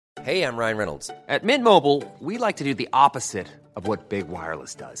Hey, I'm Ryan Reynolds. At Mint Mobile, we like to do the opposite of what Big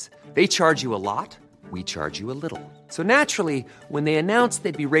Wireless does. They charge you a lot, we charge you a little. So naturally, when they announced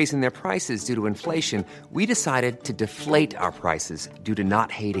they'd be raising their prices due to inflation, we decided to deflate our prices due to not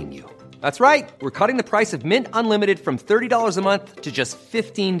hating you. That's right. We're cutting the price of Mint Unlimited from $30 a month to just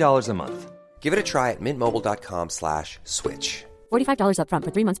 $15 a month. Give it a try at mintmobile.com/switch. $45 up front for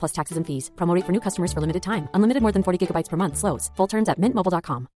 3 months plus taxes and fees. Promo rate for new customers for limited time. Unlimited more than 40 gigabytes per month. Slows full terms at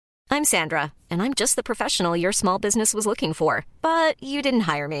mintmobile.com. I'm Sandra, and I'm just the professional your small business was looking for. But you didn't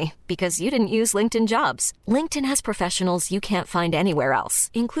hire me because you didn't use LinkedIn Jobs. LinkedIn has professionals you can't find anywhere else,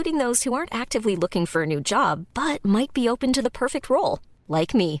 including those who aren't actively looking for a new job, but might be open to the perfect role,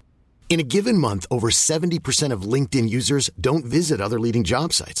 like me. In a given month, over 70% of LinkedIn users don't visit other leading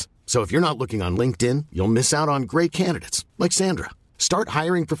job sites. So if you're not looking on LinkedIn, you'll miss out on great candidates like Sandra. Start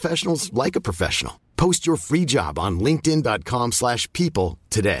hiring professionals like a professional. Post your free job on linkedin.com/people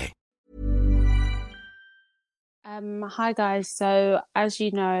today. Hi guys, so as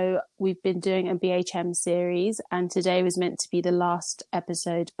you know, we've been doing a BHM series and today was meant to be the last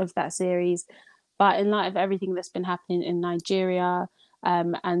episode of that series, but in light of everything that's been happening in Nigeria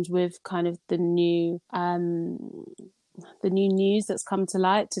and with kind of the new news that's come to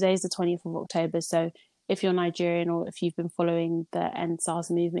light, today's the 20th of October, so if you're Nigerian or if you've been following the End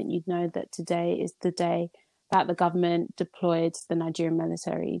SARS movement, you'd know that today is the day that the government deployed the Nigerian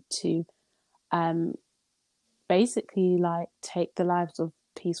military to basically like take the lives of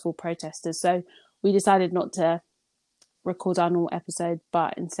peaceful protesters. So we decided not to record our normal episode,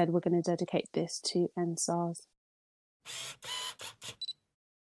 but instead we're going to dedicate this to End SARS.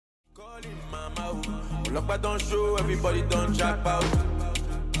 Don't show, everybody don't jack out.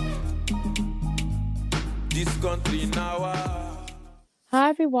 This country now. Hi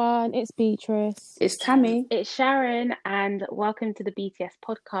everyone, it's Beatrice. It's Tammy. It's Sharon, and welcome to the BTS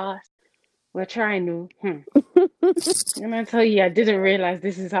podcast. We're trying to. And I tell you, I didn't realize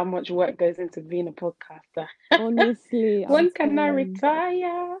this is how much work goes into being a podcaster. Honestly, when can I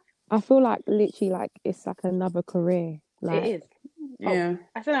retire? I feel like literally like it's like another career. Like, it is. Yeah. Oh,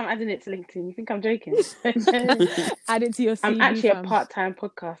 I said I'm adding it to LinkedIn. You think I'm joking? Add it to your CV. I'm actually a part-time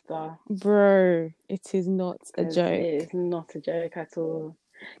podcaster. Bro, it is not a joke. It is not a joke at all.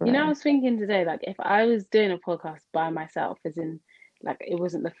 Bro. You know, I was thinking today, like, if I was doing a podcast by myself, as in, like, it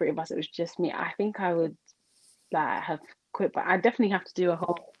wasn't the three of us, it was just me, I think I would, like, have quit. But I definitely have to do a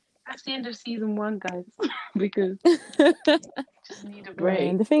whole... That's the end of season 1, guys. Because just need a break.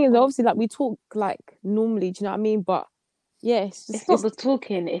 And the thing is, obviously, like, we talk, like, normally, do you know what I mean? But, yeah, it's not the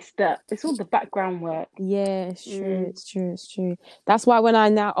talking, it's all the background work. Yeah, it's true, it's true. That's why when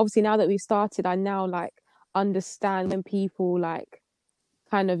now that we've started, I now, like, understand when people, like,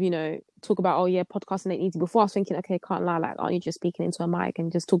 kind of, you know, talk about, oh yeah, podcasting ain't easy. Before I was thinking, okay, can't lie, like, aren't you just speaking into a mic and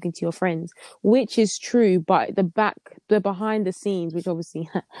just talking to your friends? Which is true, but the behind the scenes, which obviously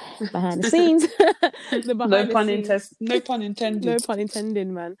behind the scenes, no pun intended. No pun intended,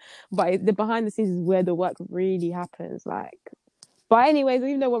 man. But the behind the scenes is where the work really happens. Like, but anyways,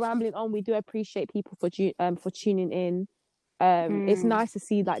 even though we're rambling on, we do appreciate people for tuning in. It's nice to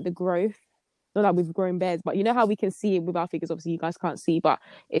see like the growth. Not like we've grown bears, but you know how we can see it with our figures. Obviously, you guys can't see, but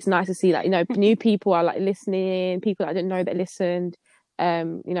it's nice to see, like, you know, new people are like listening, people that I didn't know that listened,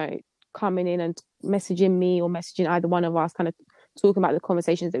 you know, coming in and messaging me or messaging either one of us, kind of talking about the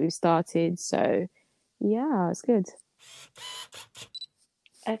conversations that we've started. So, yeah, it's good.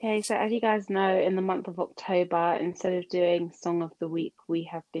 Okay, so as you guys know, in the month of October, instead of doing Song of the Week, we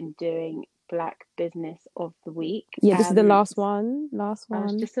have been doing Black Business of the Week. Yeah, this is the last one. I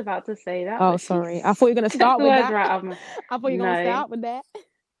was just about to say that. Oh, sorry. I thought you were going to start with that. Right I thought you were going to start with that.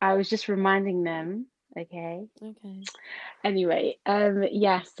 I was just reminding them. Okay. Anyway,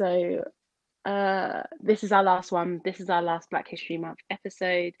 yeah, so this is our last one. This is our last Black History Month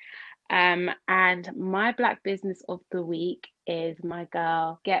episode. And my Black Business of the Week is my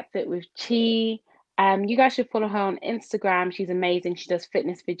girl, Get Fit with Chi. You guys should follow her on Instagram. She's amazing. She does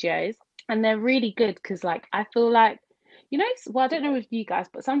fitness videos. And they're really good because, like, I feel like, you know, well, I don't know with you guys,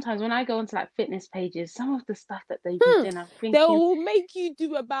 but sometimes when I go onto, like, fitness pages, some of the stuff that they do, I'm thinking... They'll make you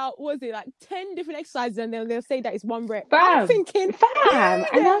do about, what is it, like 10 different exercises, and they'll say that it's one rep. I'm thinking... And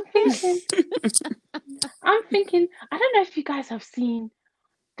I'm thinking, I don't know if you guys have seen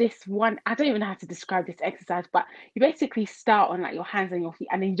this one, I don't even know how to describe this exercise, but you basically start on, like, your hands and your feet,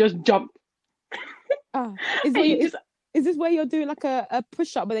 and then you just jump. Is this where you're doing like a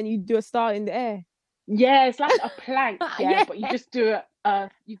push-up, but then you do a start in the air? Yeah, it's like a plank, yeah. But you just do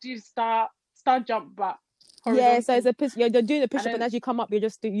you do start jump, but Yeah, so it's you're doing a push-up, and as you come up,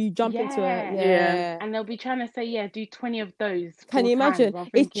 you jump into it. Yeah. And they'll be trying to say, do 20 of those. Can you imagine? Times.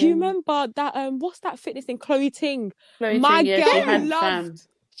 Thinking, do you remember that? What's that fitness thing? Chloe Ting. My girl loved.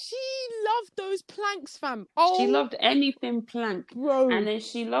 She loved those planks, fam. Oh, she loved anything plank, bro. And then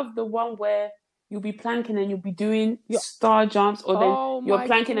she loved the one where you'll be planking and you'll be doing star jumps, or then you're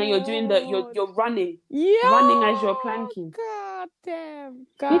planking and you're doing you're running, running as you're planking. God damn.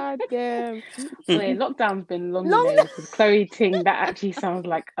 Wait, lockdown's been long days with Chloe Ting. That actually sounds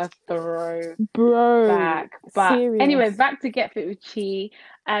like a throw, bro. Back. But serious. Anyway, back to Get Fit with Chi.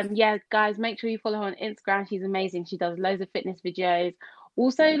 Yeah, guys, make sure you follow her on Instagram. She's amazing. She does loads of fitness videos.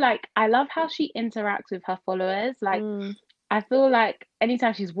 Also, like, I love how she interacts with her followers. Like, I feel like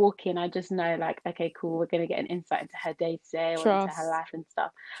anytime she's walking, I just know, like, okay, cool, we're going to get an insight into her day-to-day or into her life and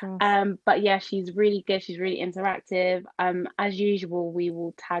stuff. But yeah, she's really good. She's really interactive. As usual, we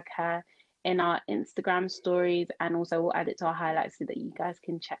will tag her in our Instagram stories, and also we'll add it to our highlights so that you guys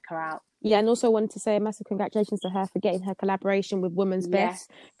can check her out. Yeah, and also wanted to say a massive congratulations to her for getting her collaboration with Women's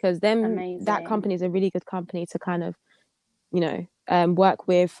Best, because that company is a really good company to kind of, work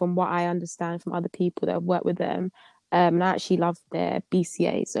with, from what I understand from other people that have worked with them. And I actually love their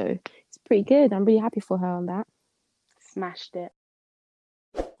BCA, so it's pretty good. I'm really happy for her on that. Smashed it.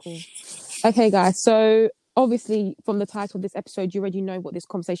 Cool. Okay, guys, so obviously from the title of this episode, you already know what this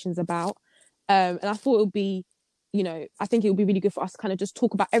conversation is about. And I thought it would be, I think it would be really good for us to kind of just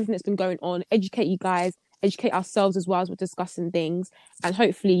talk about everything that's been going on, educate you guys, educate ourselves as well as we're discussing things. And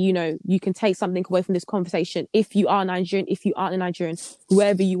hopefully, you can take something away from this conversation. If you are Nigerian, if you aren't a Nigerian,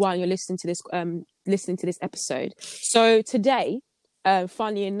 wherever you are and you're listening to this episode. So today,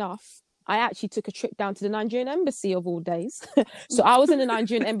 funnily enough, I actually took a trip down to the Nigerian embassy of all days. So I was in the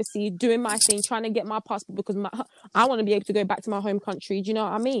Nigerian embassy doing my thing, trying to get my passport, because I want to be able to go back to my home country. Do you know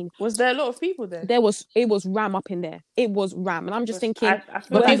what I mean? Was there a lot of people there? It was ram up in there. It was ram. And I'm just thinking, I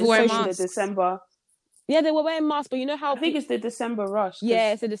feel like it's the December. Yeah, they were wearing masks, but you know how I think it's the December rush.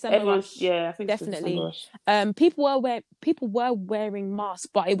 Yeah, it's the December rush. Yeah, I think definitely. It's the December rush. People were wearing masks,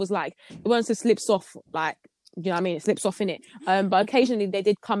 but it was like once it slips off, like, you know what I mean? It slips off in it. But occasionally they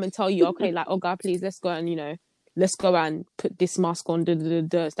did come and tell you, okay, like, oh God, please, let's go and put this mask on,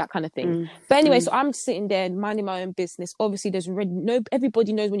 that kind of thing. But anyway, so I'm sitting there minding my own business. Obviously, there's already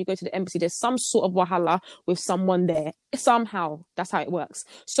everybody knows when you go to the embassy, there's some sort of wahala with someone there. Somehow, that's how it works.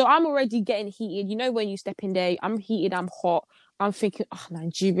 So I'm already getting heated. You know, when you step in there, I'm heated, I'm hot. I'm thinking,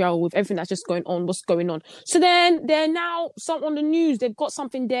 Nigeria, with everything that's just going on, what's going on? So then they're now on the news, they've got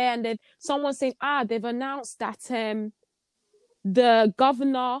something there, and then someone's saying, they've announced that the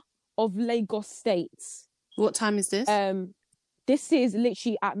governor of Lagos State. What time is this? This is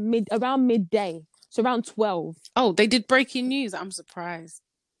literally at around midday, so around 12. Oh, they did breaking news. I'm surprised.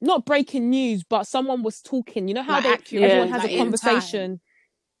 Not breaking news, but someone was talking. You know how everyone has a conversation.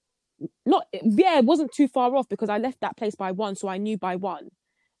 It wasn't too far off because I left that place by 1, so I knew by 1.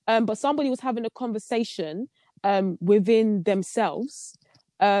 But somebody was having a conversation within themselves,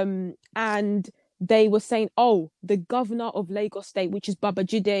 and they were saying, the governor of Lagos State, which is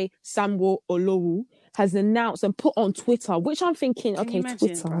Babajide Sanwo-Olu, has announced and put on Twitter, which I'm thinking,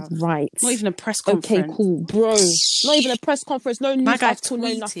 Twitter, bro. Right. Not even a press conference. Okay, cool, bro. Not even a press conference, no news article,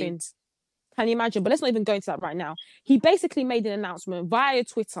 no nothing. Can you imagine? But let's not even go into that right now. He basically made an announcement via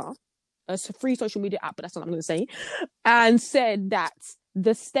Twitter, a free social media app, but that's what I'm going to say, and said that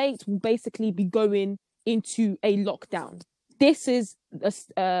the state will basically be going into a lockdown. This is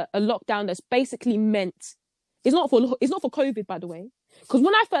a lockdown that's basically meant. It's not for COVID, by the way. Because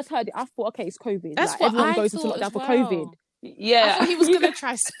when I first heard it, I thought, okay, it's COVID. That's like, what everyone I goes into lockdown for COVID. Yeah, I thought he was gonna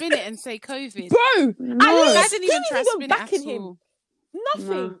try spin it and say COVID. Bro, I didn't even try spin it at all.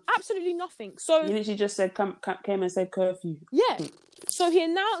 Nothing, absolutely nothing. So he literally just said, came and said curfew. Yeah. So he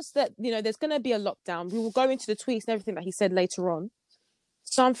announced that there's gonna be a lockdown. We will go into the tweets and everything that he said later on.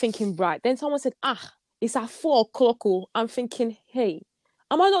 So I'm thinking, right. Then someone said, it's at 4 o'clock. I'm thinking, hey,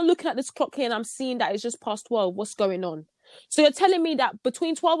 am I not looking at this clock here and I'm seeing that it's just past 12? What's going on? So you're telling me that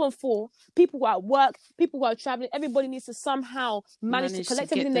between 12 and 4, people who are at work, people who are traveling, everybody needs to somehow manage to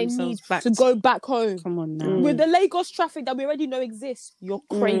collect everything they need to go back home. Come on now. With the Lagos traffic that we already know exists, you're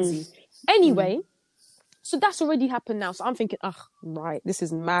crazy. Anyway, so that's already happened now. So I'm thinking, right, this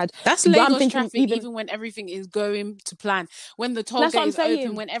is mad. That's Lagos traffic even when everything is going to plan. When the toll gate is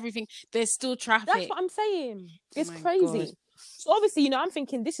open, when everything, there's still traffic. That's what I'm saying. It's crazy. God. So obviously, I'm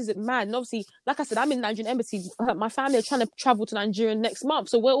thinking this is mad. And obviously, like I said, I'm in the Nigerian embassy. My family are trying to travel to Nigeria next month.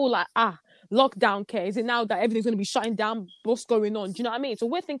 So we're all like, lockdown care? Is it now that everything's going to be shutting down? What's going on? Do you know what I mean? So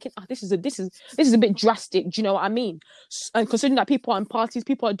we're thinking, this is a bit drastic. Do you know what I mean? And considering that people are in parties,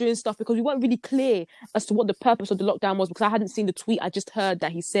 people are doing stuff, because we weren't really clear as to what the purpose of the lockdown was, because I hadn't seen the tweet. I just heard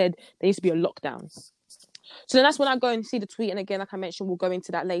that he said there used to be a lockdown. So then that's when I go and see the tweet. And again, like I mentioned, we'll go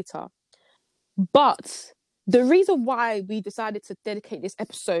into that later. But the reason why we decided to dedicate this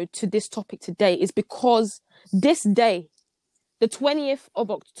episode to this topic today is because this day, the 20th of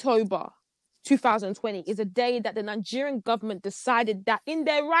October, 2020, is a day that the Nigerian government decided that, in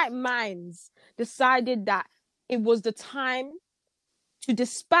their right minds, decided that it was the time to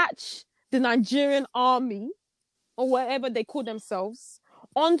dispatch the Nigerian army, or whatever they call themselves,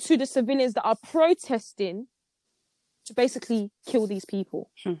 onto the civilians that are protesting to basically kill these people.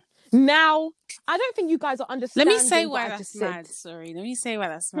 Now, I don't think you guys are understanding. Let me say why that's mad. Sorry, let me say why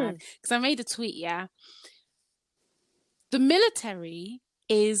that's mad. Because I made a tweet, yeah. The military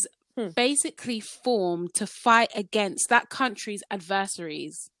is basically formed to fight against that country's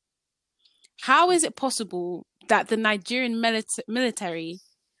adversaries. How is it possible that the Nigerian military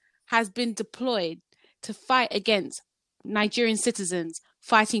has been deployed to fight against Nigerian citizens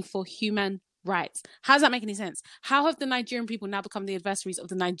fighting for human rights? How does that make any sense? How have the Nigerian people now become the adversaries of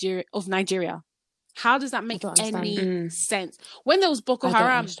Nigeria? How does that make any sense? When there was Boko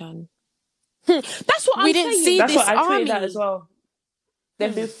Haram, that's what we didn't see. That's this what I that as well.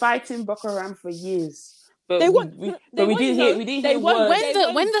 They've been fighting Boko Haram for years, but we didn't hear. We didn't hear words.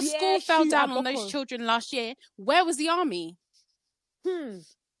 When the school fell down on those children last year, where was the army?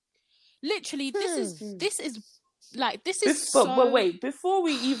 Literally, this is. But wait, before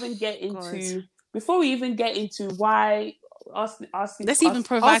we even get into why asking, let's even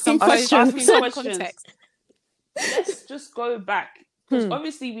provide some questions. Context. Let's just go back, because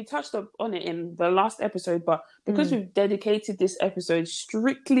obviously we touched on it in the last episode, but because we've dedicated this episode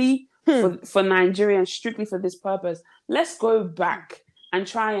strictly for Nigeria and strictly for this purpose, let's go back and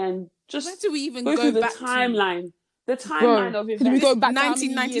try and just where do we even go through the timeline. The timeline of events. We go back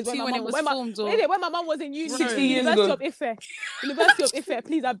 1992 when it was formed. When my mum was in uni, 60 years ago. University of Ife,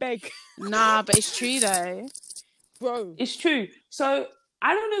 please, I beg. Nah, but it's true though. Bro. It's true. So,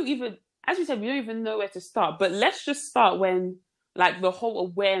 I don't know even, as we said, we don't even know where to start. But let's just start when, like, the whole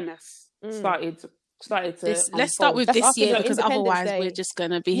awareness started to let's start with this year, because otherwise we're just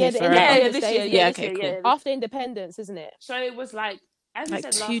going to be here forever. This year. After independence, isn't it? So, it was like, as we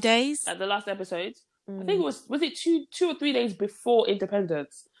said 2 days? At the last episode, I think it was it 2 or 3 days before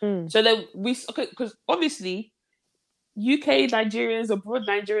independence? So then because obviously UK Nigerians, abroad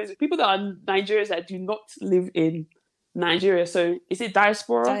Nigerians, people that are Nigerians that do not live in Nigeria. So is it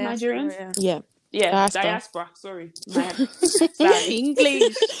diaspora Nigerians? Yeah, diaspora. Sorry,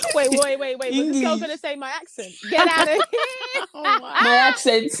 English. Wait. Was this girl gonna say my accent? Get out of here! My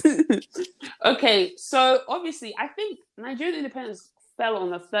accent. Okay, so obviously, I think Nigerian independence fell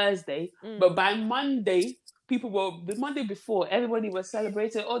on a Thursday, but by Monday, the Monday before, everybody was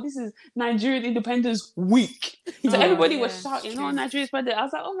celebrating, this is Nigerian Independence Week. So everybody was shouting, Nigeria's birthday. I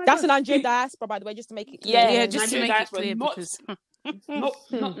was like, oh my God. That's a Nigerian diaspora, by the way, just to make it clear. Yeah, just Nigerian to make diaspora, it clear, because... not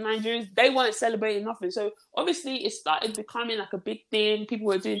Nigerians. They weren't celebrating nothing. So obviously it started becoming like a big thing. People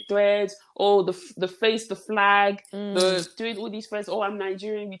were doing threads, the face, the flag, doing all these threads. I'm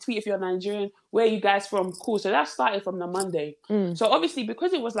Nigerian. We tweet if you're Nigerian. Where are you guys from? Cool. So that started from the Monday. So obviously,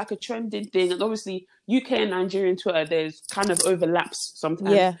 because it was like a trending thing, and obviously UK and Nigerian Twitter, there's kind of overlaps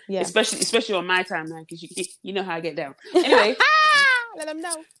sometimes. Yeah. Especially on my timeline, because you know how I get down. Anyway, let them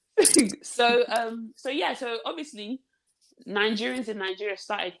know. So obviously, Nigerians in Nigeria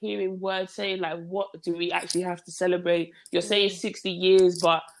started hearing words saying, like, what do we actually have to celebrate? You're saying 60 years,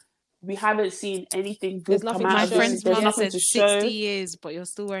 but we haven't seen anything good come out of it. My friend's mum said to show. 60 years, but you're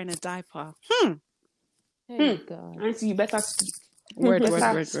still wearing a diaper. God. Auntie, you better speak. Word.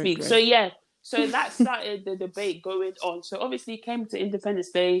 So that started the debate going on. So obviously it came to Independence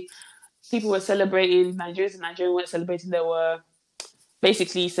Day. People were celebrating. Nigerians and Nigerians weren't celebrating. They were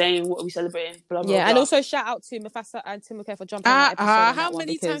basically saying, what are we celebrating? Blah, blah, blah. And also shout out to Mufasa and Timothy for jumping on that episode. How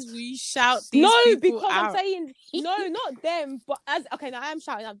many times will you shout these people out? I'm saying, no, not them, but I am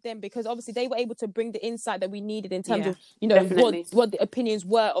shouting out them, because obviously they were able to bring the insight that we needed in terms of, what the opinions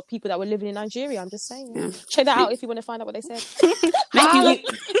were of people that were living in Nigeria. I'm just saying. Yeah. Check that out if you want to find out what they said. Thank you.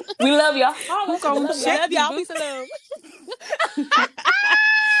 We love you. Love y'all. Peace and love.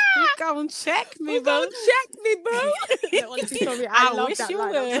 Go and check me, boo. No, honestly, sorry. I love that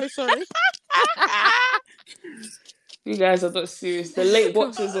line. I'm so sorry. You guys are not serious. The late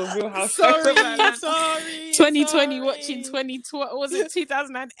watchers of Real House. Sorry. 2020 watching 2012. Was it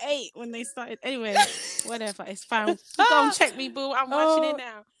 2008 when they started? Anyway, whatever. It's fine. Go and check me, boo. I'm watching it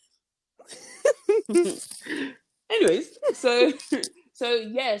now. Anyways, so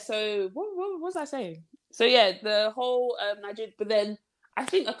what was I saying? So yeah, the whole Nigeria. But then I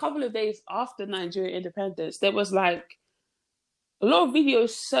think a couple of days after Nigeria independence, there was like a lot of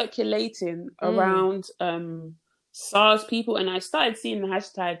videos circulating around SARS people, and I started seeing the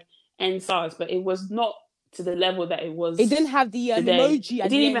hashtag End SARS, but it was not to the level that it was. It didn't have the emoji. It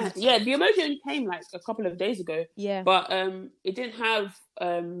didn't even. The emoji only came like a couple of days ago. Yeah, but it didn't have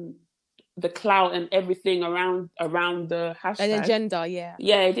the clout and everything around the hashtag. An agenda, yeah.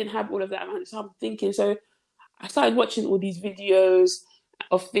 Yeah, it didn't have all of that. So I'm thinking. So I started watching all these videos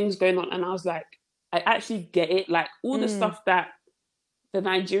of things going on, and I was like, I actually get it. Like all the stuff that the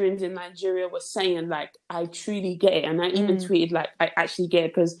Nigerians in Nigeria were saying, like, I truly get it. And I even tweeted, like, I actually get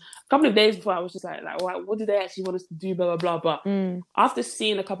it. Because a couple of days before, I was just like what do they actually want us to do, blah, blah, blah. But after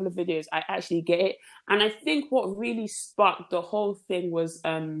seeing a couple of videos, I actually get it. And I think what really sparked the whole thing was,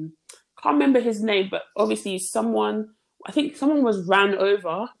 can't remember his name, but obviously someone was ran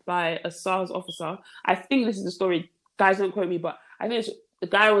over by a SARS officer. I think this is the story. Guys, don't quote me, but I think the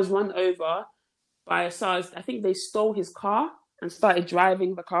guy was run over by a SARS. I think they stole his car and started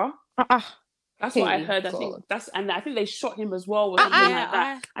driving the car. That's what I heard. I think they shot him as well, or something like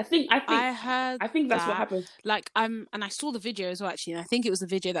that. I think that's what happened. Like and I saw the video as well, actually, and I think it was the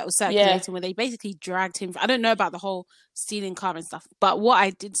video that was circulating where they basically dragged him. I don't know about the whole stealing car and stuff, but what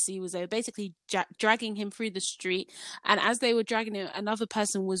I did see was they were basically dragging him through the street, and as they were dragging him, another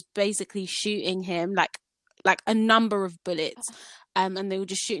person was basically shooting him like a number of bullets. And they were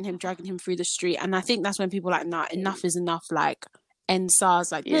just shooting him, dragging him through the street. And I think that's when people were like, nah, enough is enough. Like, end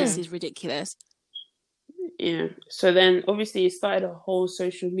SARS. Like, this is ridiculous. Yeah. So then, obviously, it started a whole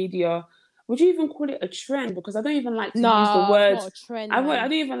social media. Would you even call it a trend? Because I don't even like to use the word. Not a trend, I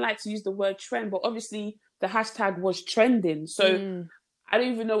don't even like to use the word trend. But obviously, the hashtag was trending. So I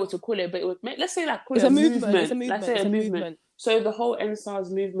don't even know what to call it. But let's say like it's a movement. It's a movement. Let's say a movement. So the whole End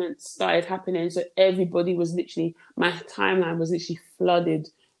SARS movement started happening. So everybody was literally, my timeline was literally flooded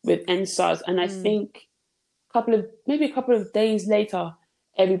with End SARS. And I think maybe a couple of days later,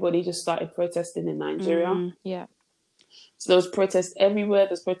 everybody just started protesting in Nigeria. Yeah. So there was protests everywhere.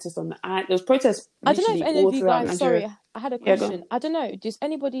 There's protests on the there was protests. I don't know if any of you guys. Sorry, I had a question. Yeah, I don't know. Do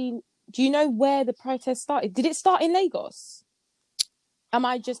you know where the protest started? Did it start in Lagos?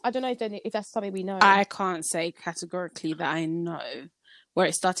 I don't know if that's something we know. I can't say categorically that I know where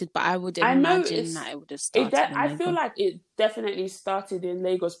it started, but I would imagine that it would have started in Lagos. I feel like it definitely started in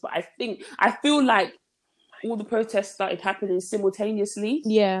Lagos, but I feel like all the protests started happening simultaneously.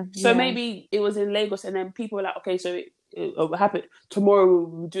 Yeah. So maybe it was in Lagos, and then people were like, okay, so it will happen tomorrow.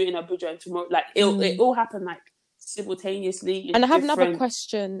 We'll do it in Abuja, and tomorrow, like it all happened like simultaneously. And I have another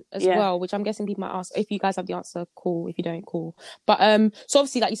question as well, which I'm guessing people might ask. If you guys have the answer, cool. If you don't, cool. But so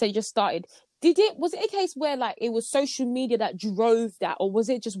obviously, like you said, you just started. Was it a case where like it was social media that drove that, or was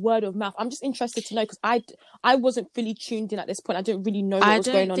it just word of mouth? I'm just interested to know, because I wasn't fully tuned in at this point. I didn't really know what was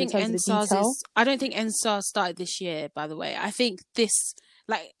going on in terms of the detail. I don't think End SARS started this year, by the way. I think this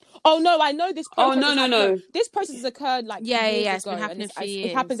Oh no, I know this process. Oh no. This process has occurred like years it's ago, been happening for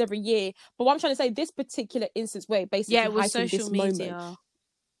years. It happens every year. But what I'm trying to say, this particular instance where it basically it was social media. Moment.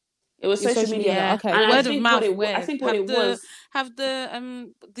 It was social media. Okay. And word of mouth. I think what it was. Have the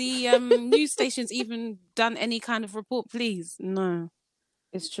news stations even done any kind of report, please? No.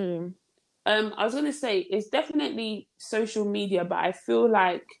 It's true. I was going to say it's definitely social media, but I feel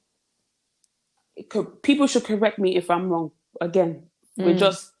like people should correct me if I'm wrong. Again, we're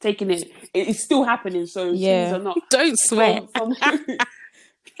just taking it. It's still happening, so things are not. Don't swear. Why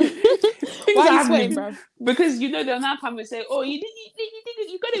are you swearing, bro? Because they'll now come and say, "Oh, you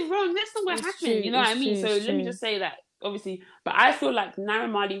got it wrong. That's not what happened." True, you know what I mean? True, so let me just say that, obviously. But I feel like Naira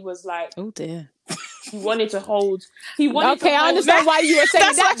Marley was like, oh dear. He wanted to hold. I understand why you were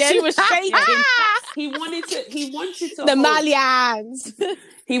saying that. Then. She was shaking. He wanted to. The Malians.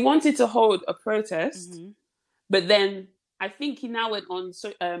 He wanted to hold a protest, but then I think he now went on.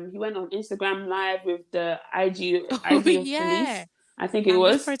 So he went on Instagram Live with the IG of police. I think it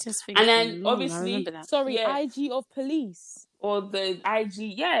was. And then obviously, IG of police or the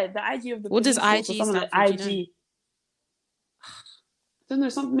IG. Yeah, the IG of the. What police does IG stand for? IG. I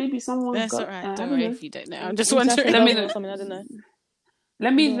don't know. Maybe someone. That's got, alright. Don't worry if you don't know. I'm just wondering. Let me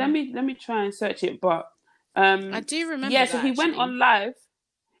know. Let me try and search it. But I do remember. Yeah, so he went on live.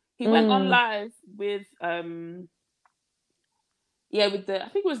 He went on live with with the, I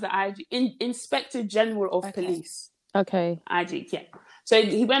think it was the IG Inspector General of Police. Okay. IG, yeah. So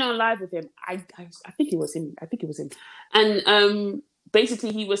he went on live with him. I think it was him. And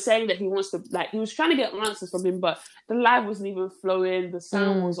basically he was saying that he wants to, like, he was trying to get answers from him, but the live wasn't even flowing, the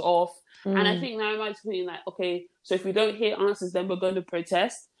sound was off. And I think now I'm thinking like, okay, so if we don't hear answers, then we're going to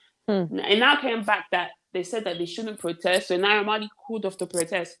protest. It now came back that they said that they shouldn't protest, so now Amadi called off the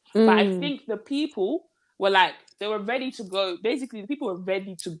protest. But I think the people were like, they were ready to go. Basically, the people were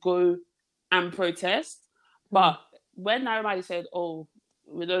ready to go and protest. But when Naramadi said, oh,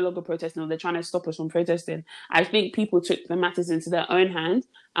 we're no longer protesting, or they're trying to stop us from protesting, I think people took the matters into their own hand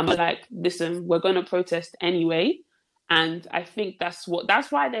and were like, listen, we're going to protest anyway. And I think that's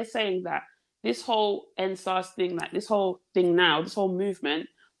why they're saying that this whole NSAS thing, like this whole thing now, this whole movement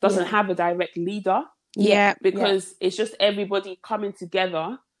doesn't have a direct leader. Because it's just everybody coming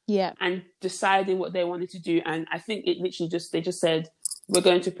together and deciding what they wanted to do. And I think it literally they just said, we're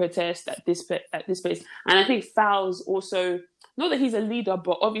going to protest at this place. And I think Fowles also, not that he's a leader,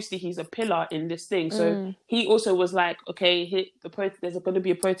 but obviously he's a pillar in this thing. So he also was like, okay, there's going to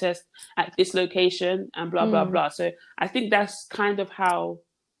be a protest at this location and blah, blah, blah. So I think that's kind of how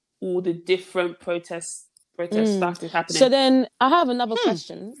all the different protest stuff is happening. So then I have another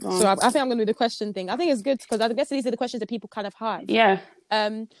question. So I think I'm going to do the question thing. I think it's good because I guess these are the questions that people kind of hide. Yeah.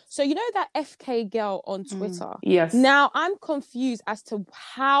 So you know that FK girl on Twitter? Yes. Now I'm confused as to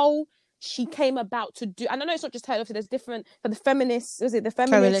how she came about to do, and I know it's not just her, obviously there's different, for the feminists, is it the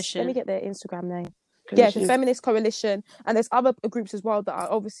feminist Coalition? Let me get their Instagram name. Yeah, the Feminist Coalition, and there's other groups as well that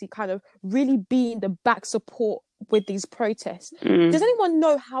are obviously kind of really being the back support with these protests. Does anyone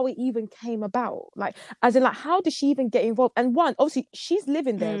know how it even came about? Like, as in, like, how did she even get involved? And one, obviously, she's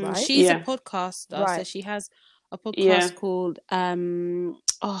living there, right? She's a podcaster, so she has a podcast called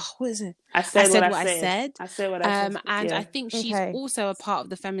what is it? I said what I said. I said what I said. And I think she's also a part of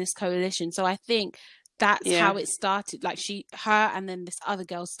the Feminist Coalition. So I think that's how it started. Like her and then this other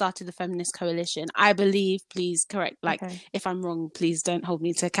girl started the Feminist Coalition. I believe, please correct, if I'm wrong, please don't hold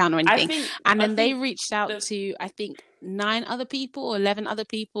me to account or anything. Then they reached out to, I think, 9 other people or 11 other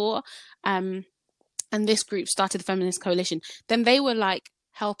people. And this group started the Feminist Coalition. Then they were like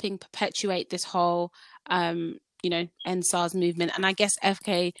helping perpetuate this whole, NSAS movement. And I guess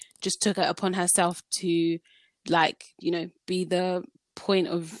FK just took it upon herself to, like, be the point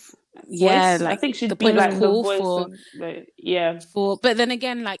of I think she'd be like the voice for, but then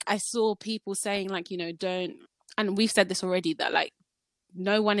again, like, I saw people saying, like, don't, and we've said this already, that like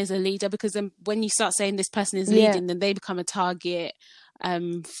no one is a leader, because then when you start saying this person is leading, then they become a target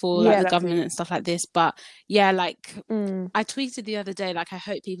for the government and stuff like this. But I tweeted the other day, like, I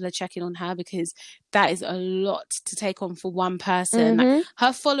hope people are checking on her, because that is a lot to take on for one person. Like,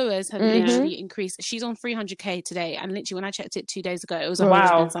 her followers have literally increased. She's on 300k today, and literally when I checked it 2 days ago, it was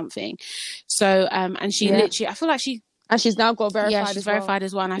 100 and something. So and she literally, I feel like and she's now got verified. She's verified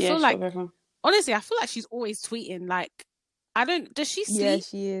as well. And I feel like, honestly, I feel like she's always tweeting. Like, does she sleep? Yeah,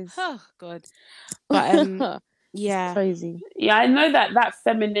 she is. Oh God. But it's crazy. Yeah, I know that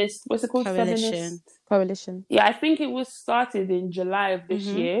feminist, what's it called? Coalition. Yeah, I think it was started in July of this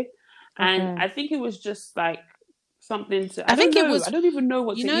year. And I think it was just like something to, I don't even know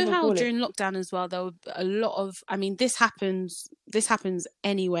what to even call how it. during lockdown as well, there were a lot of, I mean, this happens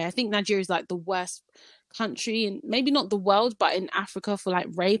anywhere. I think Nigeria is like the worst country, and maybe not the world, but in Africa, for like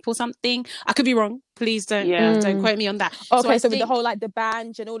rape or something. I could be wrong. Please don't quote me on that. Okay, so with the whole like the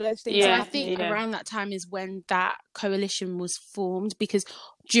ban and all those things. So I think around that time is when that coalition was formed, because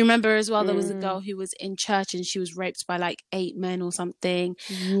do you remember as well, there was a girl who was in church and she was raped by like 8 men or something.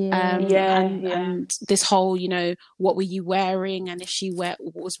 And this whole, what were you wearing, and if she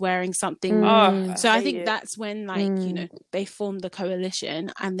was wearing something. So I think that's when, like, they formed the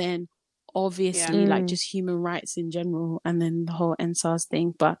coalition, and then obviously like just human rights in general, and then the whole NSAS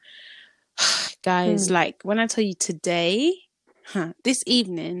thing. But guys, like, when I tell you today, this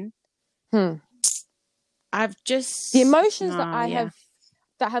evening, I've just, the emotions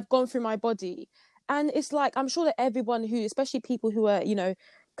that have gone through my body, and it's like, I'm sure that everyone who, especially people who are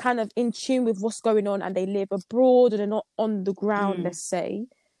kind of in tune with what's going on, and they live abroad and they're not on the ground, let's say,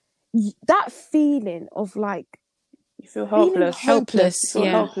 that feeling of like, you feel helpless. Hopeless. You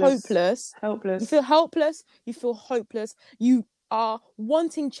feel hopeless. Helpless. You feel helpless. You feel hopeless. You are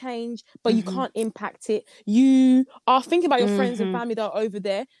wanting change, but you can't impact it. You are thinking about your friends and family that are over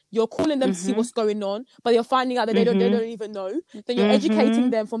there. You're calling them to see what's going on, but you're finding out that they don't even know. Then you're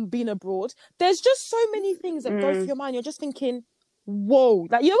educating them from being abroad. There's just so many things that go through your mind. You're just thinking, whoa,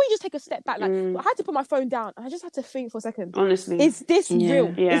 like, when you just take a step back, like, I had to put my phone down and I just had to think for a second. Honestly, is this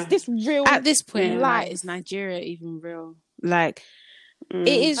real? Is this real? At this point, like, is Nigeria even real? Like, it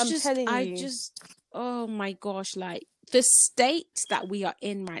is. Oh my gosh, like, the state that we are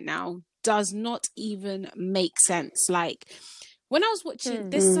in right now does not even make sense. Like, When I was watching,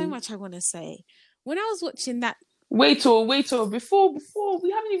 there's so much I want to say. When I was watching that. Wait till before we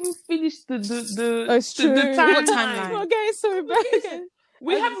haven't even finished the timeline. Okay, sorry, again.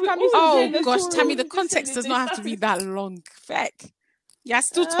 We have. Tammy, the context does not have to be that long. Feck. Yeah,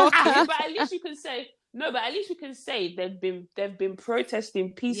 still talking. But at least you can say they've been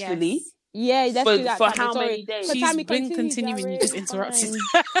protesting peacefully. Yes. Yeah, let's do that. For how many days? She's been continuing. You just interrupted.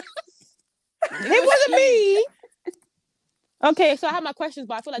 It wasn't me. Okay, so I have my questions,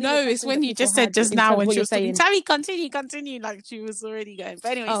 but I feel like it's when you just said just now when she was saying, Tammy, continue, like she was already going.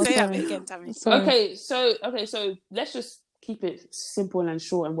 But anyway, say that again, Tammy. Okay, so let's just keep it simple and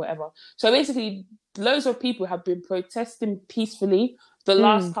short and whatever. So basically, loads of people have been protesting peacefully the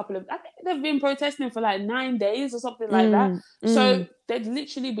last couple of. I think they've been protesting for like 9 days or something like that. So they've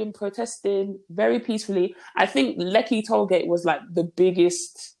literally been protesting very peacefully. I think Lekki Tollgate was like the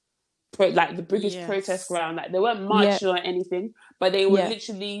biggest. Protest ground. Like there weren't marching or anything, but they would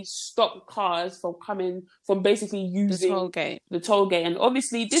literally stop cars from basically using the toll gate. And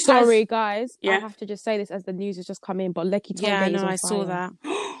obviously this guys, I have to just say this as the news has just come in, but Lekki toll gate is on fire. Saw that.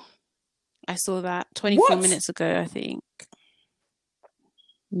 I saw that 24 minutes ago, I think.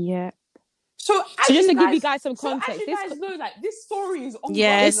 Yeah. So just to give you guys some context, as you guys know, like this story is ongoing.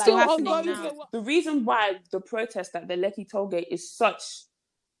 Yeah, it's still happening now. The reason why the protest at the Lekki toll gate is such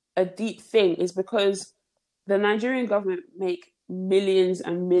a deep thing is because the Nigerian government make millions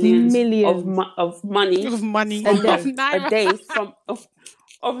and millions. Of money a day from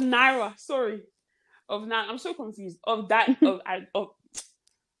naira. Sorry, of naira. I'm so confused.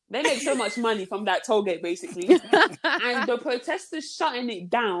 They make so much money from that toll gate, basically, and the protesters shutting it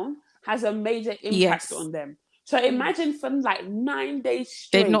down has a major impact on them. So imagine for like 9 days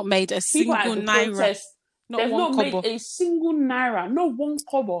straight, they've not made a single naira. They've not made a single naira, not one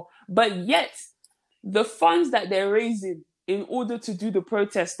kobo. But yet, the funds that they're raising in order to do the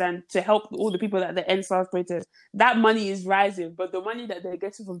protest and to help all the people at the End SARS protest, that money is rising. But the money that they're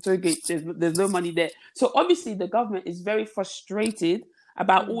getting from Tollgate, there's no money there. So obviously, the government is very frustrated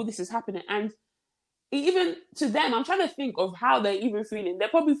about all this is happening. And even to them, I'm trying to think of how they're even feeling. They're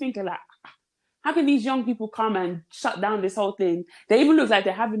probably thinking like, how can these young people come and shut down this whole thing? They even look like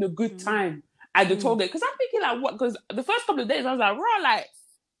they're having a good time at the toll gate. Because I'm thinking like, what? Because the first couple of days I was like, raw, like,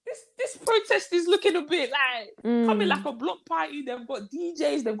 this protest is looking a bit like coming like a block party. They've got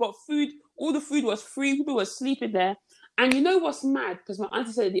DJs, they've got food. All the food was free. People were sleeping there. And you know what's mad? Because my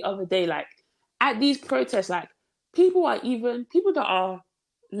auntie said it the other day, like, at these protests, like, people that are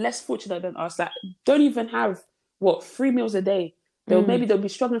less fortunate than us, that don't even have, 3 meals a day. Maybe they'll be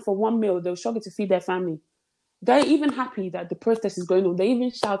struggling for 1 meal. They'll struggle to feed their family. They're even happy that the protest is going on. They're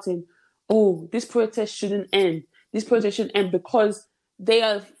even shouting, oh, this protest shouldn't end. This protest shouldn't end, because they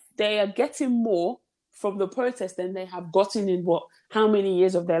are getting more from the protest than they have gotten in how many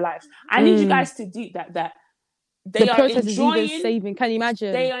years of their lives. I need you guys to deep that they the are protest enjoying. Is even saving. Can you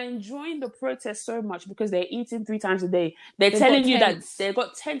imagine? They are enjoying the protest so much because they're eating 3 times a day. They've telling you that they've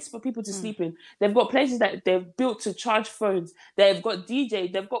got tents for people to sleep in. They've got places that they've built to charge phones. They've got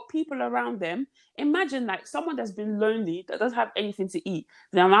DJ. They've got people around them. Imagine like someone that's been lonely, that doesn't have anything to eat.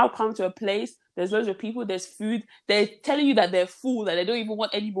 They now come to a place. There's loads of people. There's food. They're telling you that they're full, that they don't even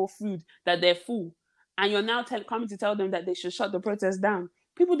want any more food, that they're full. And you're now coming to tell them that they should shut the protest down.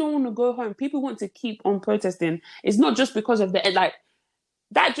 People don't want to go home. People want to keep on protesting. It's not just because of that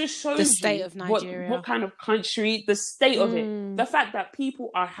just shows the state of Nigeria. What kind of country, the state of it. The fact that people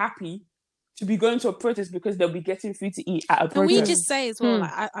are happy to be going to a protest because they'll be getting food to eat at a protest. Can we just say as well,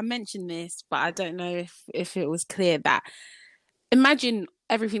 like, I mentioned this, but I don't know if it was clear that imagine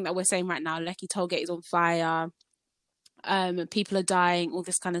everything that we're saying right now. Lekki Tollgate is on fire. People are dying, all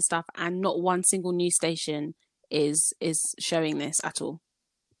this kind of stuff. And not one single news station is showing this at all.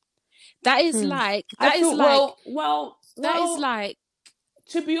 That is like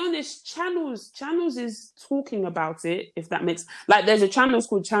to be honest, channels is talking about it, if that makes like there's a channel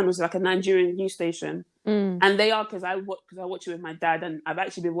called Channels, like a Nigerian news station, and they are because I watch it with my dad, and I've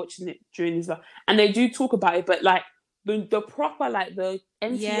actually been watching it during his life, and they do talk about it, but like the proper like the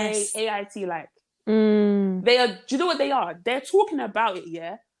NTA AIT like they are. Do you know what they are? They're talking about it,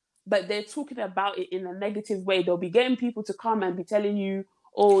 yeah, but they're talking about it in a negative way. They'll be getting people to come and be telling you,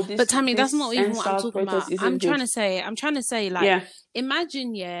 oh, this. But Tammy, that's not even what I'm talking about. I'm trying to say, like,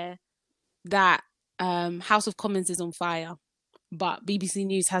 imagine, that House of Commons is on fire, but BBC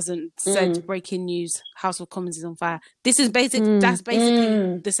News hasn't said breaking news, House of Commons is on fire. This is that's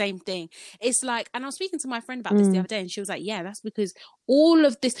basically the same thing. It's like, and I was speaking to my friend about this the other day, and she was like, yeah, that's because all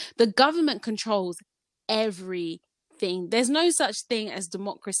of this, the government controls everything. There's no such thing as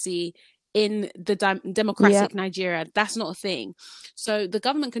democracy in the democratic Nigeria. That's not a thing. So the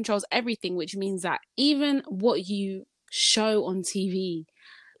government controls everything, which means that even what you show on TV,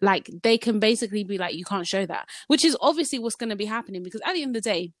 like they can basically be like, you can't show that, which is obviously what's going to be happening, because at the end of the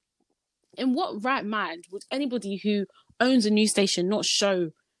day, in what right mind would anybody who owns a news station not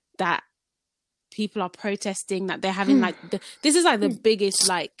show that people are protesting, that they're having like this is like the biggest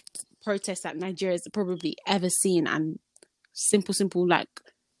like protest that Nigeria's probably ever seen, and simple like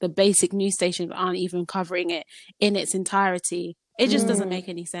the basic news stations aren't even covering it in its entirety. It just doesn't make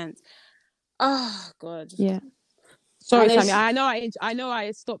any sense. Oh God. Yeah. Sorry, Sammy. I know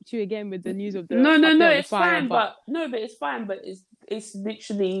I stopped you again with the news of the no, it's fire, fine, but it's fine, but it's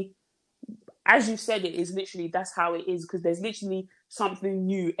literally, as you said, it is literally, that's how it is, because there's literally something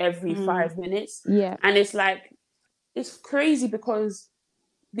new every 5 minutes. Yeah. And it's like, it's crazy because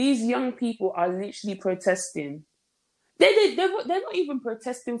these young people are literally protesting. They're not even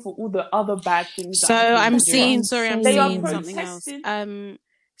protesting for all the other bad things. So I'm seeing something else.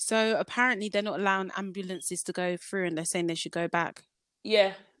 So apparently they're not allowing ambulances to go through, and they're saying they should go back.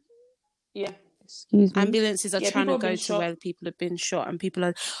 Yeah. Excuse me. Ambulances are trying to go to where people have been shot, and people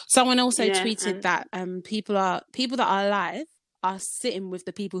are. Someone also tweeted that people that are alive are sitting with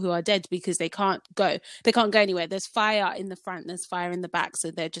the people who are dead because they can't go anywhere. There's fire in the front, there's fire in the back, so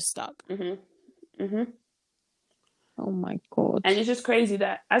they're just stuck. Oh my God. And it's just crazy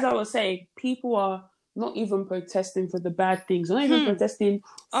that, as I was saying, people are not even protesting for the bad things. They're not even protesting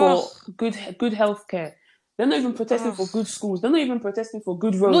for good healthcare. They're not even protesting for good schools. They're not even protesting for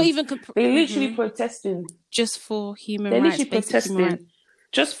good roads. Not even they're literally protesting just for human rights. They're literally protesting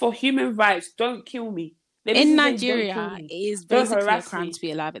just for human rights. Don't kill me. In Nigeria, it is basically a crime to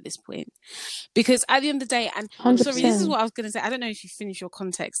be alive at this point. Because at the end of the day, and I'm sorry, this is what I was going to say. I don't know if you finished your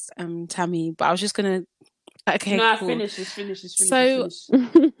context, Tammy, but I was just going to... Okay, no, cool. Finish. So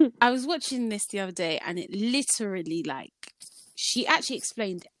I was watching this the other day, and it literally, like, she actually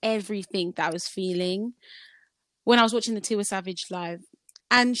explained everything that I was feeling when I was watching the Tiwa Savage live.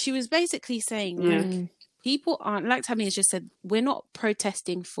 And she was basically saying, like, people aren't, like Tammy has just said, we're not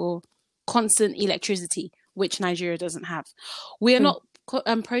protesting for constant electricity, which Nigeria doesn't have. We are not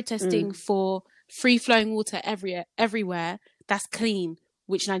protesting for free-flowing water everywhere that's clean,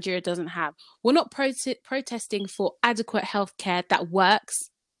 which Nigeria doesn't have. We're not protesting for adequate healthcare that works,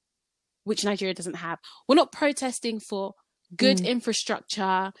 which Nigeria doesn't have. We're not protesting for good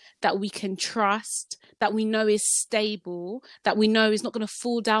infrastructure that we can trust, that we know is stable, that we know is not going to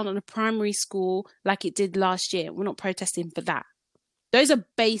fall down on a primary school like it did last year. We're not protesting for that. Those are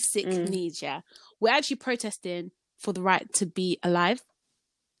basic needs, yeah? We're actually protesting for the right to be alive.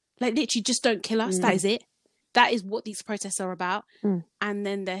 Like, literally, just don't kill us. That is it. That is what these protests are about. And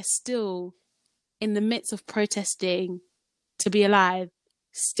then they're still in the midst of protesting to be alive,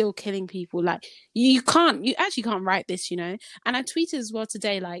 still killing people. Like, you actually can't write this, you know? And I tweeted as well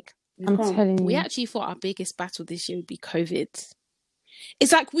today, like, I'm telling you. We actually thought our biggest battle this year would be COVID.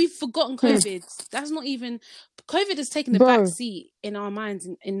 It's like we've forgotten COVID. That's not even... COVID has taken the back seat in our minds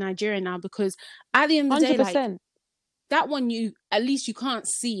in Nigeria now, because at the end of the day, like, that one, at least you can't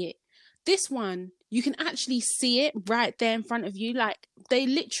see it. This one, you can actually see it right there in front of you. Like, they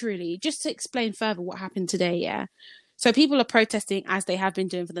literally, just to explain further what happened today, yeah? So people are protesting, as they have been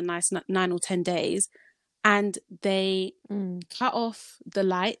doing for the last 9 or 10 days, and they cut off the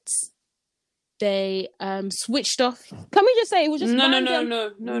lights. They switched off. Can we just say it was just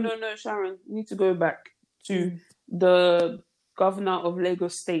No, Sharon. You need to go back to the governor of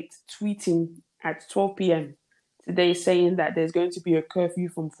Lagos State tweeting at 12 p.m. today saying that there's going to be a curfew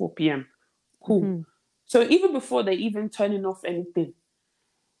from 4 p.m. Cool. So even before they even turning off anything,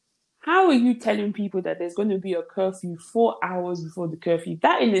 how are you telling people that there's going to be a curfew 4 hours before the curfew?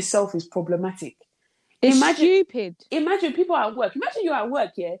 That in itself is problematic. It's stupid. Imagine people at work. Imagine you're at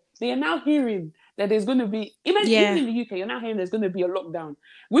work, yeah? They are now hearing that there's going to be... Even in the UK, you're now hearing there's going to be a lockdown.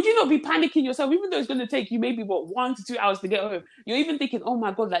 Would you not be panicking yourself, even though it's going to take you maybe, 1 to 2 hours to get home? You're even thinking, oh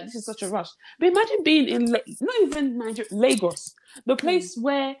my God, like, this is such a rush. But imagine being in, not even Nigeria, Lagos, the place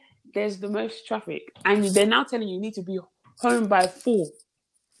where there's the most traffic, and they're now telling you need to be home by 4.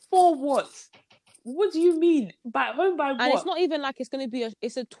 For what? What do you mean? Home by what? And it's not even like it's going to be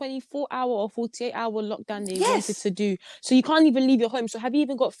it's a 24-hour or 48-hour lockdown they wanted to do. So you can't even leave your home. So have you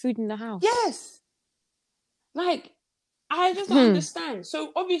even got food in the house? Yes. Like, I just don't understand.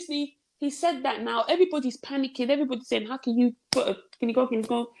 So obviously he said that now. Everybody's panicking. Everybody's saying, how can you can you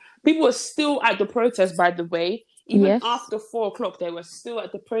go? People are still at the protest, by the way. Even after 4 o'clock, they were still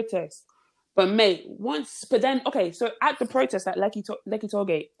at the protest. But so at the protest at Lekki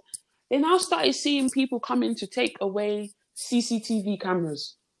Tollgate, they now started seeing people coming to take away CCTV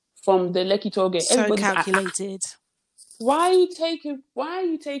cameras from the Lekki tollgate. So Everybody's calculated. Why are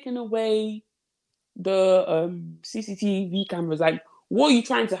you taking away the CCTV cameras? Like, what are you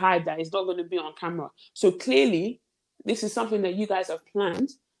trying to hide that is not going to be on camera? So clearly, this is something that you guys have planned,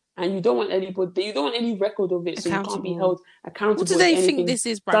 and you don't want any record of it, so you can't be held accountable. What do they think this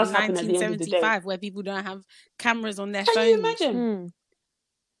is, bro? 1975, where people don't have cameras on their phones. Can you imagine?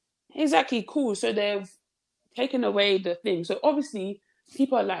 Exactly, cool. So they've taken away the thing. So obviously,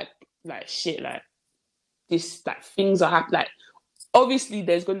 people are like shit, like this, like things are happening. Like, obviously,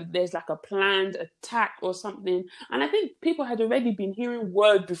 there's like a planned attack or something. And I think people had already been hearing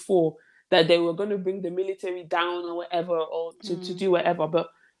word before that they were going to bring the military down or whatever, or to do whatever. But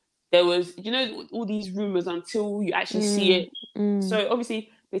there was, all these rumors until you actually see it. So obviously,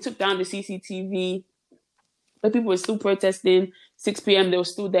 they took down the CCTV. But people were still protesting. 6 p.m. they were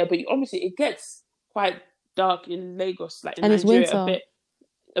still there. But obviously, it gets quite dark in Lagos, like in Nigeria,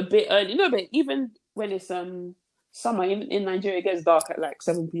 a bit early. No, but even when it's summer in Nigeria, it gets dark at like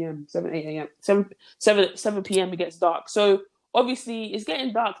 7 p.m., 7, 8 a.m., 7 p.m. it gets dark. So obviously, it's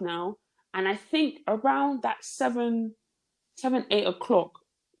getting dark now. And I think around that 7, 8 o'clock,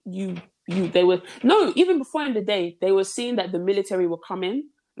 they were, no, even before in the day, they were seeing that the military were coming.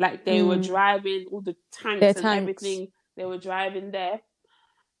 Like, they were driving all the tanks and everything. They were driving there.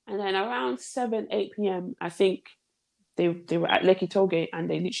 And then around 7, 8 p.m., I think they were at Lekki Tollgate, and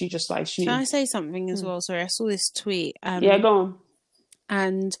they literally just started shooting. Can I say something as well? Sorry, I saw this tweet. Yeah, go on.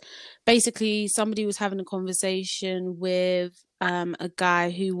 And basically, somebody was having a conversation with a guy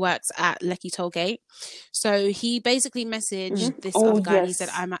who works at Lekki Tollgate. So he basically messaged this other guy. Yes. He said,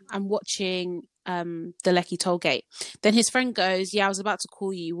 I'm watching the Lekki Tollgate. Then his friend goes, yeah, I was about to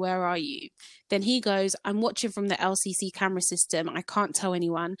call you. Where are you? Then he goes, I'm watching from the LCC camera system. I can't tell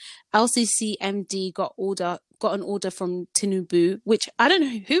anyone. LCC MD got an order from Tinubu, which I don't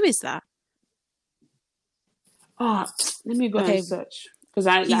know. Who is that? Oh, let me go and search. Because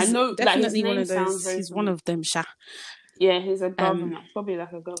I know definitely like, one of those. He's one of them, Sha. Yeah, he's a governor. Probably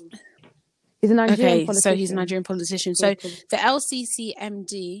like a governor. He's a Nigerian politician. So he's a Nigerian politician. So the LCC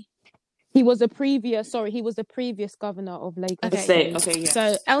MD. He was the previous governor of Lagos. Okay, yeah.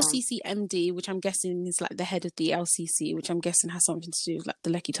 So LCC MD, which I'm guessing is like the head of the LCC, which I'm guessing has something to do with like the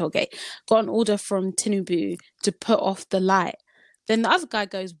Lekki Tollgate, got an order from Tinubu to put off the light. Then the other guy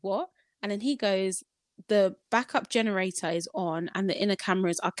goes, what? And then he goes, the backup generator is on and the inner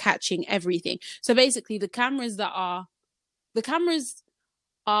cameras are catching everything. So basically the cameras are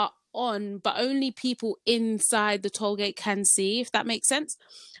on, but only people inside the tollgate can see, if that makes sense.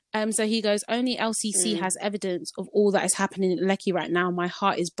 So he goes, only LCC has evidence of all that is happening in Lekki right now. My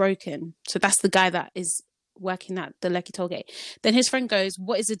heart is broken. So that's the guy that is working at the Lekki tollgate. Then his friend goes,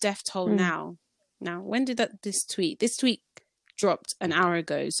 what is the death toll now? Now, when did this tweet dropped an hour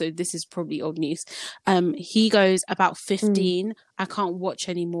ago, so this is probably old news. He goes, about 15. I can't watch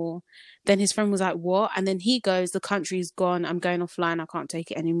anymore. Then his friend was like, what? And then he goes, the country's gone. I'm going offline. I can't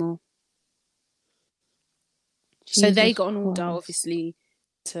take it anymore. Jesus, so they got an order, obviously,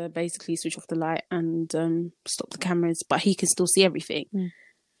 to basically switch off the light and stop the cameras, but he can still see everything.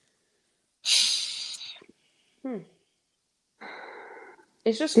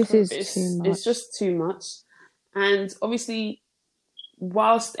 It's just too much. And obviously,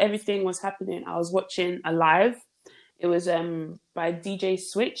 whilst everything was happening, I was watching a live. It was by DJ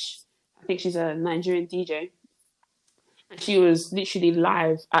Switch. I think she's a Nigerian DJ. And she was literally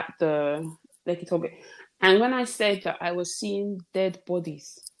live at the Lekki tollgate. And when I said that I was seeing dead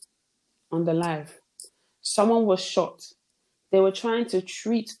bodies on the live, someone was shot. They were trying to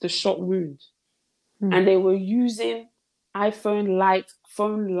treat the shot wound. And they were using phone lights,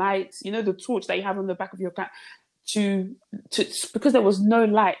 the torch that you have on the back of your car, to because there was no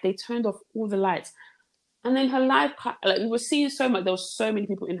light, they turned off all the lights. And then her live, like, we were seeing so much, there was so many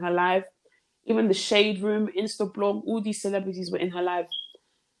people in her live, even the Shade Room, Instablog, all these celebrities were in her live.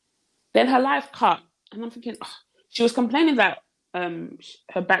 Then her live cut, and I'm thinking, she was complaining that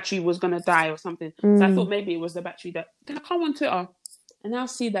her battery was gonna die or something. So I thought maybe it was the battery that. Then I come on Twitter and now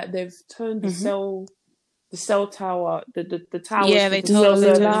see that they've turned the cell tower, the towers. Yeah, they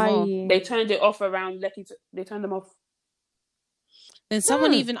turned it off around Lekki. They turned them off. And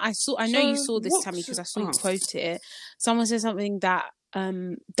someone even I know you saw this, Tammy, because I saw you quote it. Someone said something that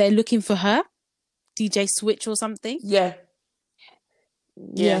they're looking for her, DJ Switch or something. Yeah.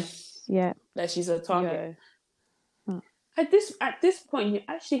 That she's a target. Yeah. At this point, you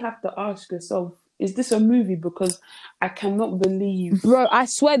actually have to ask yourself, is this a movie? Because I cannot believe... Bro, I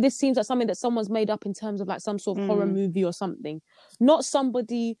swear this seems like something that someone's made up in terms of like some sort of horror movie or something. Not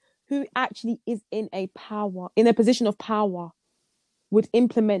somebody who actually is in a position of power. would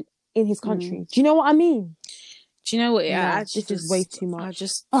implement in his country. Do you know what I mean? Do you know what? Yeah, this is way too much.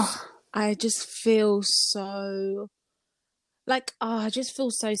 I just feel so like, I just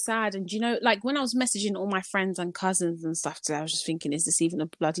feel so sad. And you know, like when I was messaging all my friends and cousins and stuff today, I was just thinking, is this even a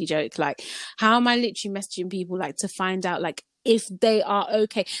bloody joke? Like, how am I literally messaging people like to find out like if they are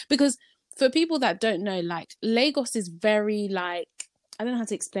okay? Because for people that don't know, like Lagos is very like, I don't know how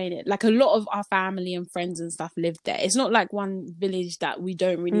to explain it. Like a lot of our family and friends and stuff live there. It's not like one village that we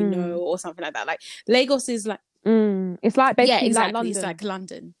don't really know or something like that. Like Lagos is like, it's like basically exactly. like London. It's like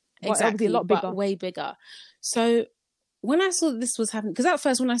London. Well, exactly, a lot bigger. but way bigger. So when I saw this was happening, because at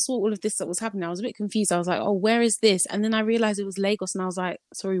first when I saw all of this that was happening, I was a bit confused. I was like, oh, where is this? And then I realized it was Lagos, and I was like,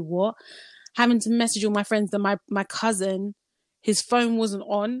 sorry, what? Having to message all my friends that my cousin, his phone wasn't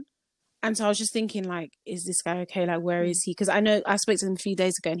on. And so I was just thinking, like, is this guy okay? Like, where is he? Because I know I spoke to him a few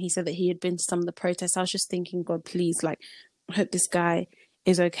days ago and he said that he had been to some of the protests. I was just thinking, God, please, like, I hope this guy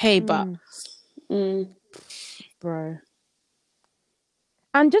is okay. But, bro.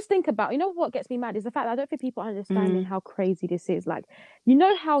 And just think about, you know what gets me mad is the fact that I don't think people are understanding how crazy this is. Like, you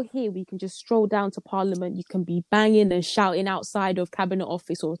know how here we can just stroll down to Parliament, you can be banging and shouting outside of Cabinet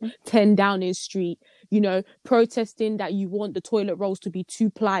Office or 10 Downing Street, you know, protesting that you want the toilet rolls to be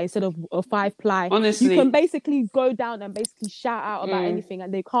 2-ply instead of a 5-ply. Honestly. You can basically go down and basically shout out about anything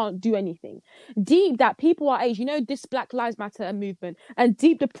and they can't do anything. Deep that people our age, you know, this Black Lives Matter movement, and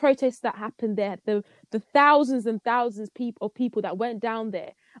deep the protests that happened there, the thousands and thousands of people that went down there.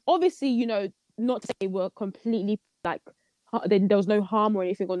 Obviously, you know, not to say they were completely like, there was no harm or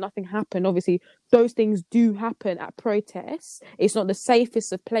anything or nothing happened. Obviously, those things do happen at protests. It's not the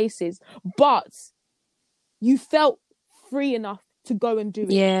safest of places, but you felt free enough to go and do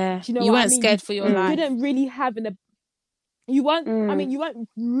it. Yeah, do you know you what weren't I mean? scared for your life. You didn't really have you weren't. I mean, you weren't.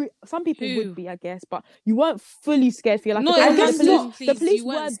 Some people would be, I guess, but you weren't fully scared for your life. No, I guess not. The police you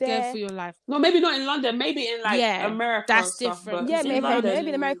weren't were scared there for your life. No, maybe not in London. Maybe in like America. That's stuff, different. But Yeah, London, maybe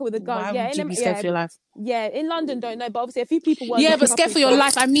in America with a gun. Why would you be scared for your life? Yeah, in London, don't know, but obviously a few people were. Yeah, but scared for your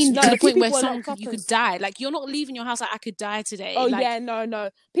life. I mean, no, to the point where you could die. Like you're not leaving your house. Like I could die today. Oh like, yeah, no.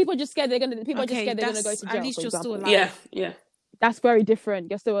 People are just scared they're gonna go to jail. At least you're still alive. Yeah. That's very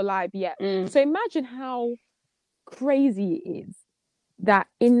different. You're still alive. Yeah. So imagine how crazy it is that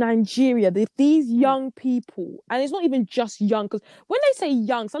in Nigeria, these young people, and it's not even just young, because when they say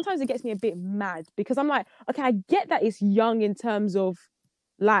young, sometimes it gets me a bit mad because I'm like, okay, I get that it's young in terms of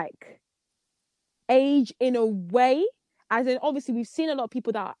like age in a way, as in obviously we've seen a lot of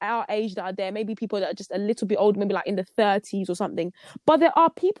people that are our age that are there, maybe people that are just a little bit older, maybe like in the 30s or something, but there are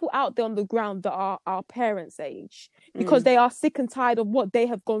people out there on the ground that are our parents' age because they are sick and tired of what they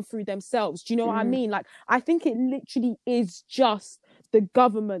have gone through themselves. Do you know what I mean? Like, I think it literally is just the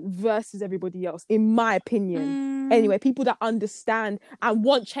government versus everybody else, in my opinion. Anyway, people that understand and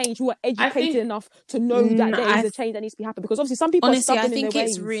want change, who are educated enough to know that there is a change that needs to be happening. Because obviously some people honestly, are I stubborn think in their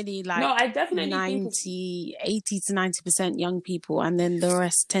it's ways. really like I definitely 80 to 90% young people, and then the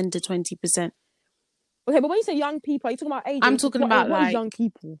rest 10 to 20%. Okay, but when you say young people, are you talking about age? I'm talking about what like is young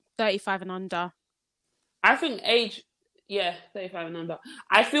people, 35 and under. I think age, 35 and under.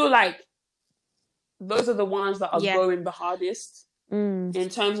 I feel like those are the ones that are going the hardest in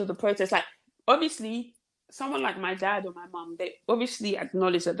terms of the protest. Like, obviously, someone like my dad or my mum, they obviously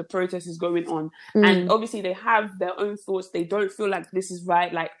acknowledge that the protest is going on, and obviously they have their own thoughts. They don't feel like this is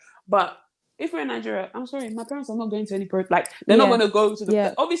right. Like, but if we're in Nigeria, I'm sorry, my parents are not going to any protest. Like, they're not going to go to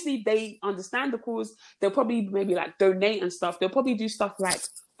the. Obviously, they understand the cause. They'll probably maybe like donate and stuff. They'll probably do stuff like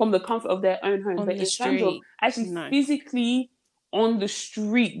from the comfort of their own home. But in terms of actually physically on the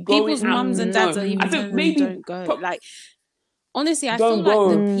street, people's mums and dads are even telling them don't go. Like, honestly, I feel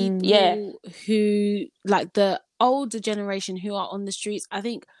like the people who, like the older generation who are on the streets, I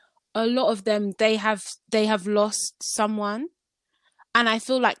think a lot of them, they have lost someone. And I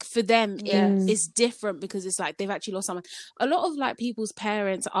feel like for them, it's different because it's like they've actually lost someone. A lot of like people's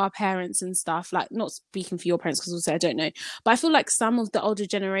parents, our parents and stuff, like not speaking for your parents because also I don't know, but I feel like some of the older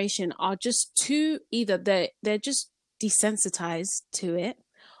generation are just too, either they're just desensitized to it,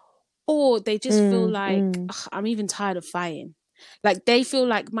 or they just feel like, I'm even tired of fighting. Like they feel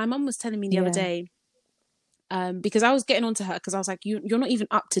like, my mum was telling me the other day, because I was getting onto her because I was like, you're not even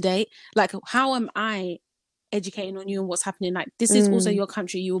up to date. Like, how am I educating on you and what's happening? Like, this is also your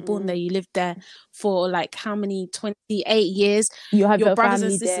country. You were born there, you lived there for like how many, 28 years. You have your brothers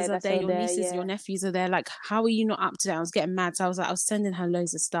and sisters are there, your nieces, your nephews are there. Like, how are you not up to date? I was getting mad, so I was sending her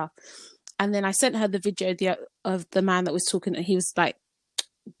loads of stuff, and then I sent her the video of the man that was talking, and he was like,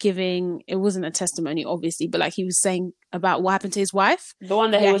 giving, it wasn't a testimony obviously, but like he was saying about what happened to his wife, the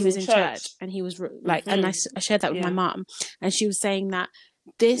one that he was in church, and he was like, and I shared that with my mom, and she was saying that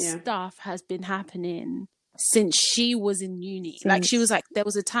this stuff has been happening since she was in uni. Like she was like, there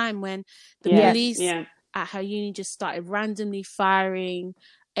was a time when the police at her uni just started randomly firing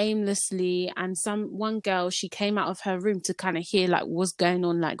aimlessly, and one girl, she came out of her room to kind of hear like what's going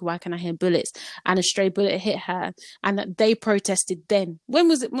on, like why can I hear bullets, and a stray bullet hit her, and that they protested then. When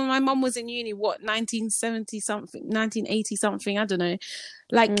was it? When my mom was in uni, what, 1970 something, 1980 something, I don't know.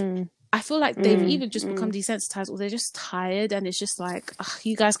 Like I feel like they've either just become desensitized or they're just tired, and it's just like,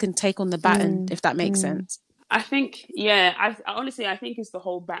 you guys can take on the baton, if that makes sense. I think I honestly think it's the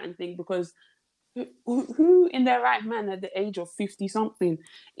whole baton thing, because who in their right mind at the age of 50 something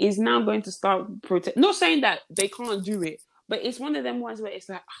is now going to start protest? Not saying that they can't do it, but it's one of them ones where it's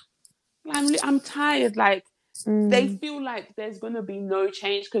like, I'm tired. Like they feel like there's going to be no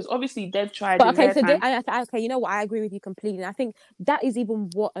change, because obviously they've tried. But okay, so okay, you know what? I agree with you completely. And I think that is even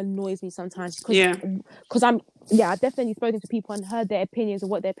what annoys me sometimes, because I've definitely spoken to people and heard their opinions of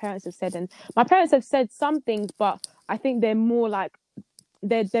what their parents have said, and my parents have said some things, but I think they're more like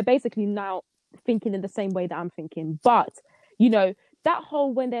they're basically now thinking in the same way that I'm thinking. But you know, that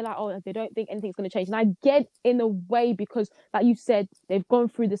whole, when they're like, oh, they don't think anything's going to change, and I get in a way, because like you said, they've gone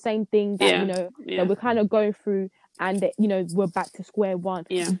through the same thing that that we're kind of going through, and that, we're back to square one.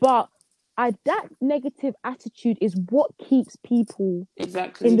 But that negative attitude is what keeps people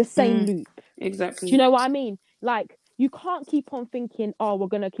in the same loop. Exactly. Do you know what I mean? Like, you can't keep on thinking, oh, we're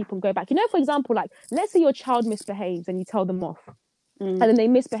going to keep on going back. For example, like, let's say your child misbehaves and you tell them off. And then they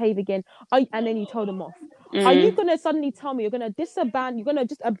misbehave again, and then you tell them off. Are you going to suddenly tell me you're going to just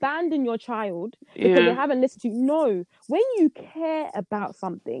abandon your child because they haven't listened to you? No. When you care about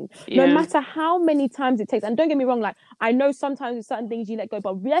something, no matter how many times it takes, and don't get me wrong, like, I know sometimes with certain things you let go,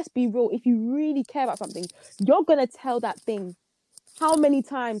 but let's be real, if you really care about something, you're going to tell that thing how many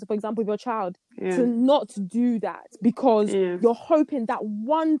times, for example, with your child, to not do that, because you're hoping that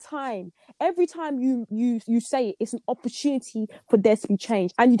one time, every time you say it, it's an opportunity for there to be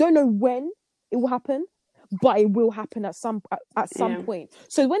change, and you don't know when it will happen, but it will happen at some point.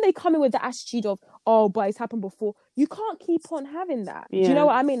 So when they come in with the attitude of, oh, but it's happened before, you can't keep on having that. Do you know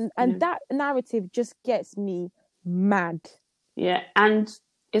what I mean? And that narrative just gets me mad. Yeah, and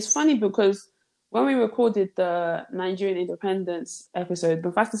it's funny because when we recorded the Nigerian independence episode,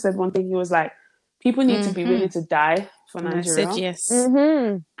 Bafasta said one thing. He was like, people need to be willing to die for Nigeria. I said yes.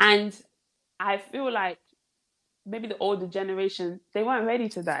 And I feel like maybe the older generation, they weren't ready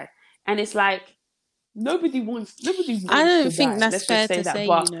to die. And it's like, nobody wants I don't to think die. that's Let's fair just to that. say,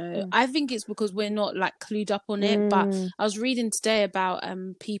 But, I think it's because we're not like clued up on it. But I was reading today about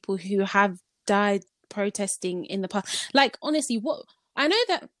people who have died protesting in the past. Like, honestly, what I know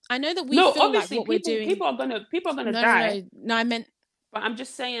that we feel like what we're doing. People are gonna die. No, I meant. But I'm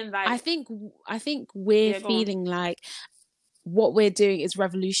just saying, like, I think we're feeling like what we're doing is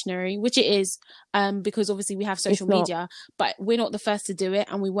revolutionary, which it is, because obviously we have social media, but we're not the first to do it,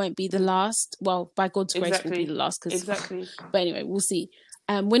 and we won't be the last. Well, by God's grace, we'll be the last. But anyway, we'll see.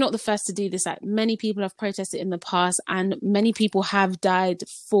 We're not the first to do this. Like, many people have protested in the past, and many people have died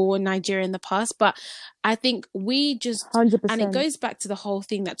for Nigeria in the past. But I think we just 100%. And it goes back to the whole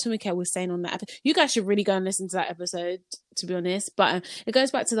thing that Tumike was saying on that episode. You guys should really go and listen to that episode, to be honest. But it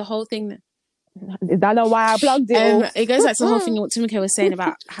goes back to the whole thing that. Is that not why I plugged it? It goes back to the whole thing what Tumike was saying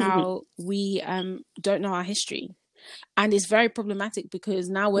about how we don't know our history, and it's very problematic because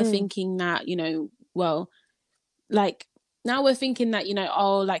now we're thinking that now we're thinking that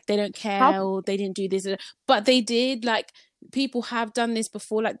like they don't care or they didn't do this, but they did. Like, people have done this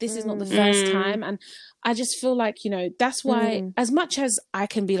before. Like, this is not the first time, and I just feel like that's why as much as I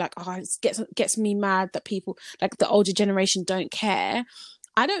can be like, oh, it gets me mad that people like the older generation don't care.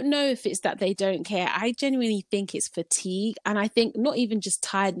 I don't know if it's that they don't care. I genuinely think it's fatigue. And I think not even just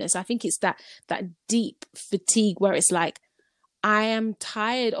tiredness. I think it's that deep fatigue where it's like, I am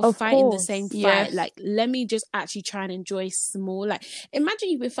tired of fighting the same fight. Yes. Like, let me just actually try and enjoy small. Like,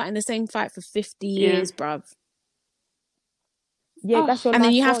 imagine you've been fighting the same fight for 50 years, bruv. Yeah, that's your and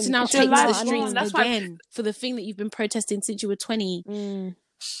then you have on. to now take to the streets again for the thing that you've been protesting since you were 20.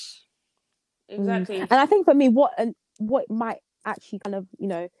 Exactly. And I think for me, what might actually kind of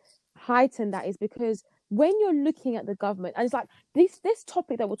heighten that is because when you're looking at the government, and it's like this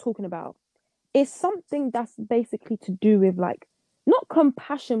topic that we're talking about is something that's basically to do with like not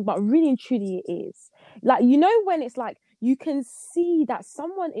compassion, but really and truly it is like, when it's like you can see that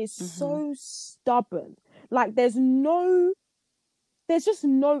someone is so stubborn, like there's just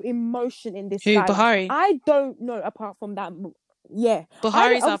no emotion in this guy. Buhari? I don't know, apart from that Yeah.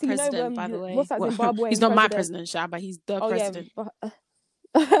 Buhari's our Obviously, president, by the way. What's that Zimbabwean He's not my president? president, but he's the Oh, president. Yeah.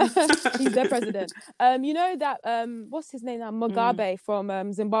 He's their president. You know that what's his name now? Mugabe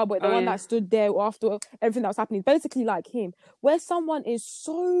from Zimbabwe, the one that stood there after everything that was happening. Basically like him, where someone is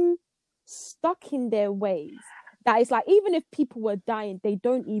so stuck in their ways that it's like even if people were dying, they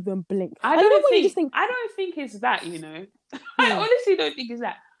don't even blink. I don't think it's that, you know. I honestly don't think it's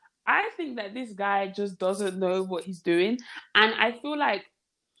that. I think that this guy just doesn't know what he's doing, and I feel like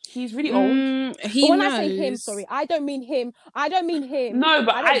he's really old. When I say him, sorry, I don't mean him. No,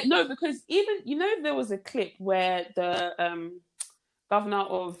 but because even, you know, there was a clip where the governor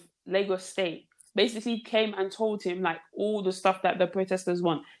of Lagos State basically came and told him like all the stuff that the protesters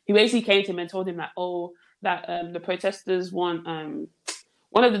want. He basically came to him and told him like, the protesters want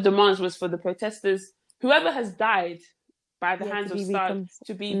one of the demands was for the protesters, whoever has died by the hands of SARS,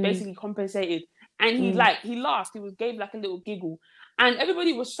 to be basically compensated. And he laughed. He gave like a little giggle, and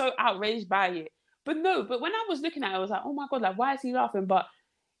everybody was so outraged by it. But when I was looking at it, I was like, oh my God, like, why is he laughing? But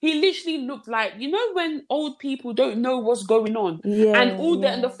he literally looked like, you know, when old people don't know what's going on,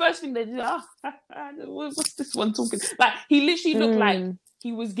 and the first thing they do, what's this one talking? Like, he literally looked like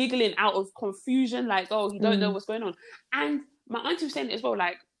he was giggling out of confusion, like, oh, he don't know what's going on. And my auntie was saying it as well,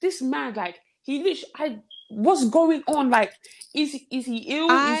 like, this man, like, he literally, what's going on? Like, is he ill?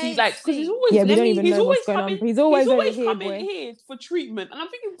 Is he like? Because he's always we don't even know what's going on. He's always coming here for treatment, and I'm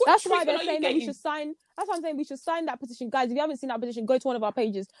thinking, that's why they're saying that we should sign. That's why I'm saying we should sign that petition, guys. If you haven't seen that petition, go to one of our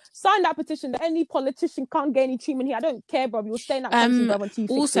pages. Sign that petition that any politician can't get any treatment here. I don't care, bro. You'll stay in that country, bro, until you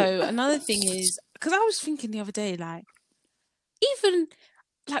fix it. Also, another thing is, because I was thinking the other day, like, even.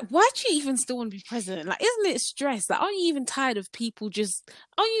 Like, why do you even still want to be president? Like, isn't it stress? Like, aren't you even tired of people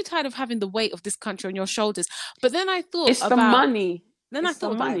aren't you tired of having the weight of this country on your shoulders? But then I thought the money. Then I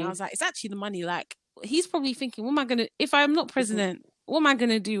thought about it, and I was like, it's actually the money. Like, he's probably thinking, what am I going to, if I'm not president, what am I going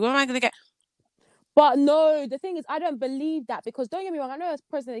to do? What am I going to get? But no, the thing is, I don't believe that, because don't get me wrong, I know as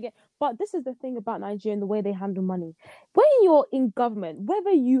president again, but this is the thing about Nigeria and the way they handle money. When you're in government,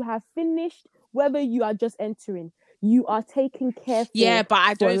 whether you have finished, whether you are just entering, you are taken care of. Yeah, but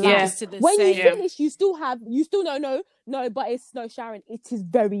I don't think it's to the when same. you finish, you still no, but it's no, Sharon. It is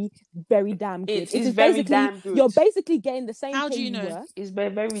very, very damn good. It is very damn good. You're basically getting the same. How do you know? It's very,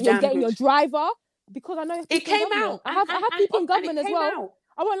 very damn good. You're getting your driver, because I know it came out. I have people in government as well. Out.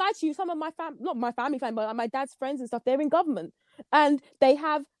 I won't lie to you. Some of my not my family, but my dad's friends and stuff, they're in government, and they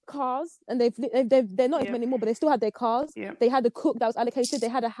have cars, and they're not even anymore, but they still had their cars. Yeah. They had a cook that was allocated. They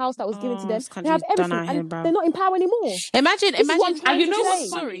had a house that was given to them. They have everything, and they're not in power anymore. Imagine. And you know what?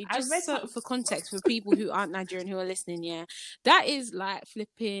 Sorry, just for context for people who aren't Nigerian who are listening. Yeah, that is like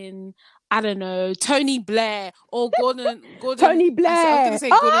flipping. I don't know, Tony Blair or Gordon. Tony Blair. I'm going to say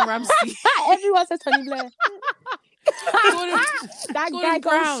Gordon Ramsay. Everyone says Tony Blair. That guy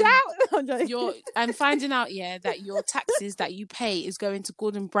Brown. Gonna shout. I'm finding out, that your taxes that you pay is going to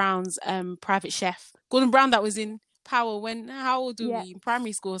Gordon Brown's private chef. Gordon Brown, that was in power how old were we? In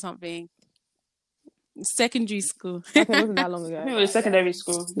primary school or something? Secondary school. Okay, it wasn't that long ago. I think it was secondary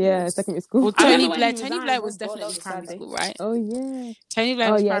school. Yeah, secondary school. Well, Tony Blair was definitely primary school, right? Oh yeah. Tony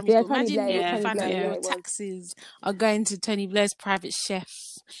Blair was primary school. Imagine you find out your taxes are going to Tony Blair's private chef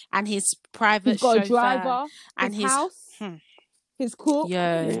and his private chauffeur. He's got a driver, and his house, his cook.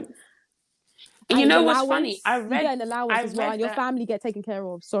 Yeah. You know what's funny? You get an allowance as well, and your family get taken care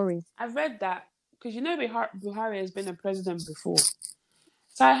of. Sorry. I read that because you know Buhari has been a president before.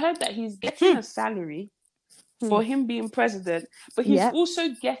 So I heard that he's getting a salary for him being president, but he's also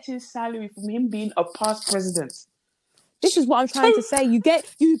getting salary from him being a past president. This is what I'm trying to say. You get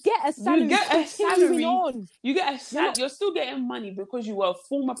a salary. You get a salary. On. You get a salary. You're still getting money because you were a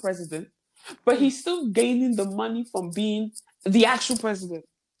former president, but he's still gaining the money from being the actual president.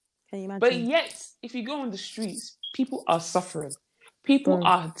 Can you imagine? But yet, if you go on the streets, people are suffering. People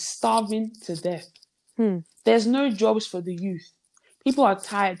are starving to death. There's no jobs for the youth. People are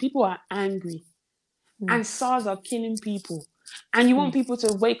tired. People are angry. And SARS are killing people. And you want people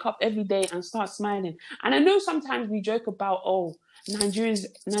to wake up every day and start smiling. And I know sometimes we joke about,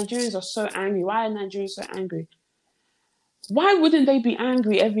 Nigerians are so angry. Why are Nigerians so angry? Why wouldn't they be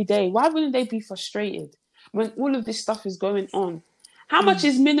angry every day? Why wouldn't they be frustrated when all of this stuff is going on? How much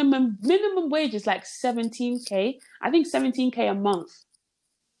is minimum wage? Is like 17K. I think 17K a month.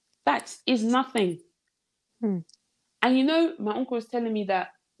 That is nothing. And you know, my uncle was telling me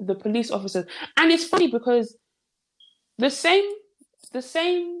that the police officers, and it's funny because the same,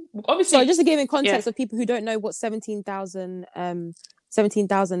 obviously. So just to give in context of people who don't know what 17,000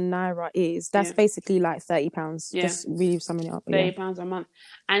 naira is, that's basically like £30. Just really summing it up. £30 a month.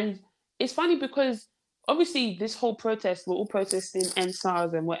 And it's funny because obviously this whole protest, we're all protesting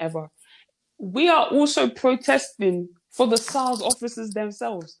NSARS and whatever. We are also protesting for the SARS officers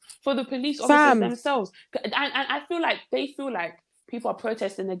themselves, for the police officers themselves. And I feel like they feel like people are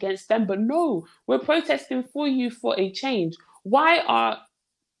protesting against them, but no, we're protesting for you for a change. Why are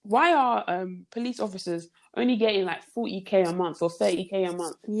police officers only getting like 40k a month or 30k a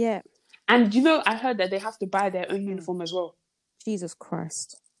month? Yeah. And I heard that they have to buy their own uniform as well. Jesus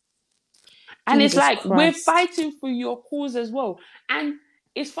Christ. And it's like, we're fighting for your cause as well. And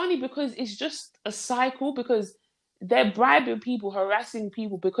it's funny because it's just a cycle, because they're bribing people, harassing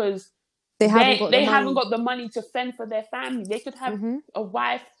people because they haven't got the money to fend for their family. They could have a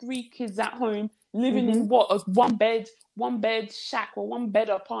wife, 3 kids at home, living in a one bed shack or 1 bed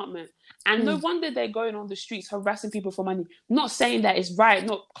apartment. And no wonder they're going on the streets harassing people for money. Not saying that it's right,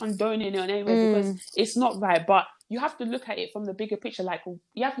 not condoning it in any way, because it's not right. But you have to look at it from the bigger picture. Like,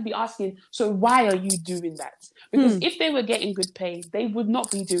 you have to be asking, so why are you doing that? Because if they were getting good pay, they would not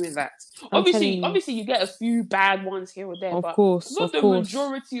be doing that. Obviously, you get a few bad ones here or there, but not the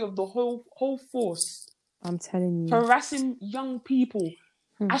majority of the whole force. I'm telling you. Harassing young people.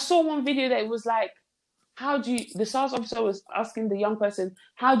 I saw one video that it was like, the SARS officer was asking the young person,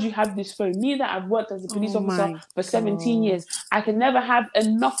 how do you have this phone? Me that I've worked as a police officer for 17 years, I can never have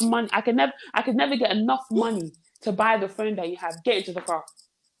enough money. I could never get enough money to buy the phone that you have. Get into the car.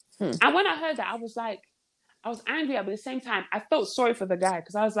 And when I heard that, I was angry, but at the same time, I felt sorry for the guy,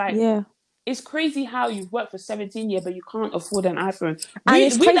 because I was like, it's crazy how you've worked for 17 years, but you can't afford an iPhone.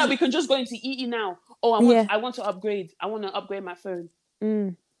 We can just go into EE now. Oh, I want to upgrade. I want to upgrade my phone.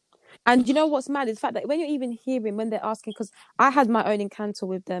 And you know what's mad is the fact that when you're even hearing, when they're asking, because I had my own encounter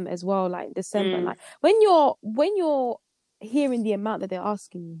with them as well, like in December, like when you're hearing the amount that they're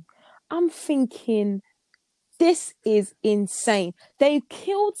asking you, I'm thinking, this is insane. They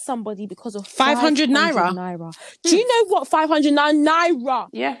killed somebody because of 500 naira. Do you know what 509 naira?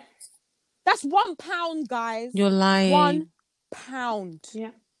 Yeah. That's £1, guys. You're lying. £1.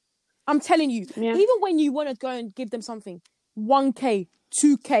 Yeah. I'm telling you, even when you want to go and give them something, 1k,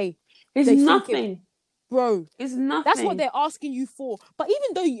 2k, it's nothing. Bro, it's nothing. That's what they're asking you for. But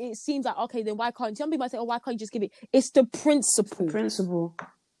even though it seems like, okay, then why can't some people might say, why can't you just give it? It's the principle.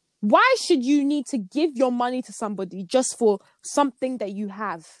 Why should you need to give your money to somebody just for something that you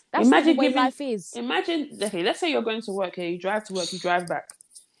have? That's not the way life is. Imagine, okay, let's say you're going to work here, you drive to work, you drive back.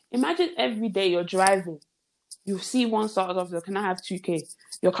 Imagine every day you're driving, you see one SARS officer, can I have 2k?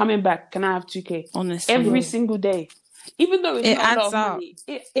 You're coming back, can I have 2k? Honestly. Every single day. Even though it's not a lot of money,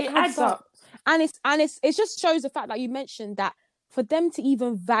 it adds up. And it just shows the fact that you mentioned that for them to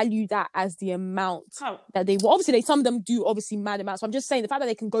even value that as the amount that they will, obviously some of them do obviously mad amounts. So I'm just saying the fact that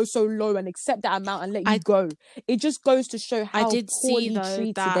they can go so low and accept that amount and let you go, it just goes to show how poorly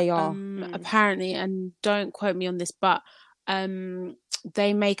treated they are. Apparently, and don't quote me on this, but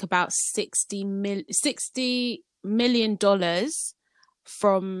they make about $60 million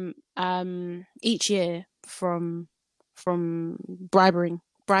from each year from bribing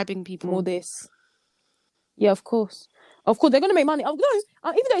people. All this. Yeah, of course, they're gonna make money. Even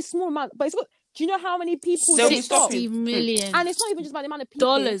though it's small amount, but do you know how many people? 60 million, and it's not even just about the amount of people.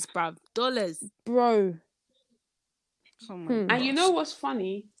 Dollars, bro. Oh my gosh. And you know what's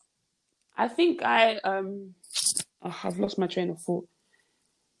funny? I think I've lost my train of thought.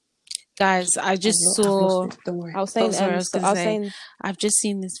 Guys, I just saw. I was saying, I've just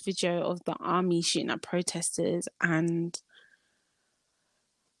seen this video of the army shooting at protesters, and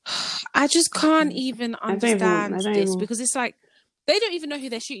I just can't even understand this because it's like they don't even know who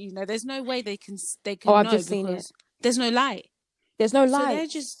they're shooting. There's no way they can. I've just seen it. There's no light. There's no light. So they're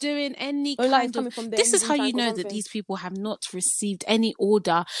just doing any kind of. This is how you know that these people have not received any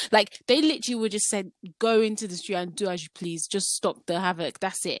order. Like they literally were just said, "Go into the street and do as you please. Just stop the havoc.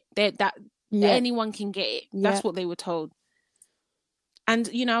 That's it. Anyone can get it." That's what they were told. And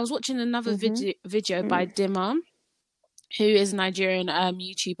I was watching another video by Dimma, who is a Nigerian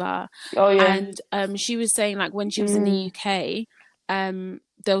YouTuber. Oh yeah. And she was saying like when she was in the UK,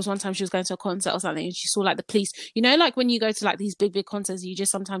 there was one time she was going to a concert or something and she saw like the police, like when you go to like these big concerts, you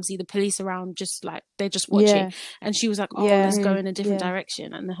just sometimes see the police around just like they're just watching. And she was like, let's go in a different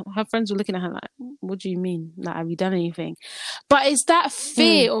direction. And her friends were looking at her like, what do you mean? Like, have you done anything? But it's that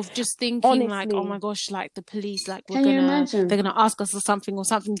fear of just thinking honestly, like, oh my gosh, like the police, like they're gonna ask us for something or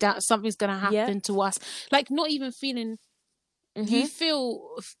something's gonna happen to us. Like not even feeling. You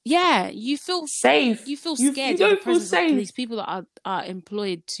feel safe. You feel scared. You don't feel safe. These people that are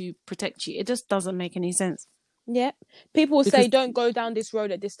employed to protect you. It just doesn't make any sense. Yeah. People will say, don't go down this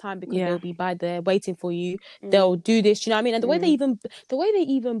road at this time because they'll be by there waiting for you. They'll do this, you know what I mean? And the way they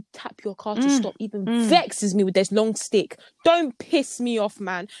even tap your car to stop even vexes me with this long stick. Don't piss me off,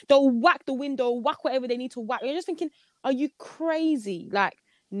 man. They'll whack the window, whack whatever they need to whack. You're just thinking, are you crazy? Like,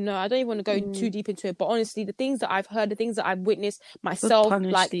 no, I don't even want to go too deep into it. But honestly, the things that I've heard, the things that I've witnessed myself,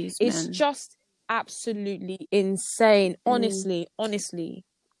 like, it's just absolutely insane. Honestly.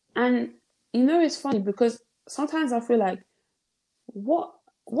 And you know, it's funny because sometimes I feel like, what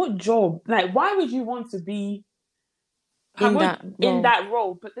job? Like, why would you want to be in that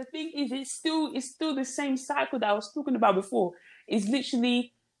role? But the thing is, it's still the same cycle that I was talking about before. It's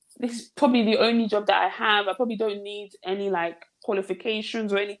literally, this is probably the only job that I have. I probably don't need any like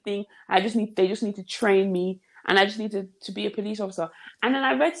qualifications or anything. They just need to train me, and I just need to be a police officer. And then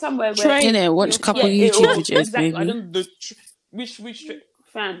I read somewhere where watch a couple YouTube videos, exactly. maybe. I don't know which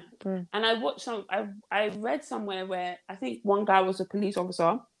fan. And I watched I read somewhere where I think one guy was a police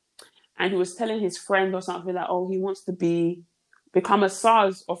officer, and he was telling his friend or something like, oh, he wants to become a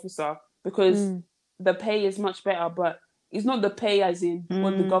SARS officer because the pay is much better. But it's not the pay as in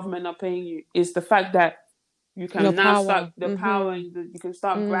what the government are paying you. It's the fact that you can start the power, and you can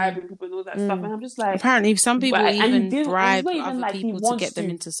start bribing people and all that stuff. And I'm just like, apparently some people even bribe other like people to get them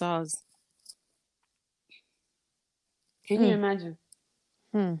into SARS. Can you imagine?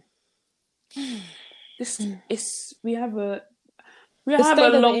 We have a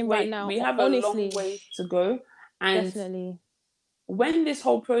long way. We have a long way to go. And definitely, when this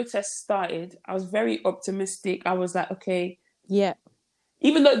whole protest started, I was very optimistic. I was like, okay,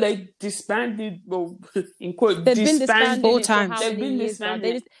 even though they disbanded, well, in quote, they've been disbanded 4 times. They've been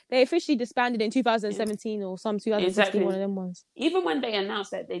disbanded. They officially disbanded in 2017 or some 2016, one of them ones. Even when they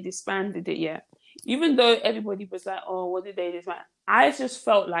announced that they disbanded it, even though everybody was like, oh, what did they disband? I just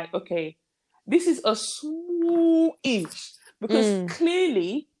felt like, okay, this is a small inch, because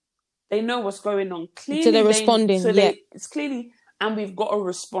clearly they know what's going on. Clearly, so they're responding. It's clearly, and we've got a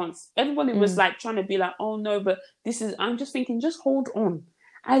response. Everybody was like trying to be like, oh no, but this is. I'm just thinking, just hold on.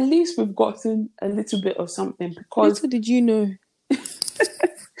 At least we've gotten a little bit of something, because. Little did you know.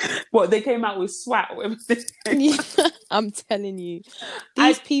 What, they came out with SWAT or whatever. I'm telling you,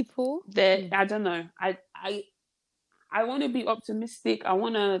 these people. I don't know. I want to be optimistic. I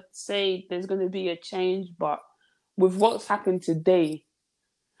want to say there's going to be a change, but with what's happened today,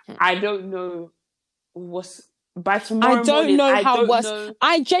 I don't know what's by tomorrow. I don't know how worse.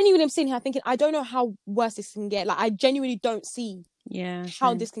 I genuinely am sitting here thinking, I don't know how worse this can get. Like, I genuinely don't see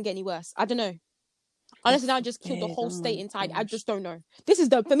how this can get any worse. I don't know. Honestly, now I just killed the whole state inside. I just don't know.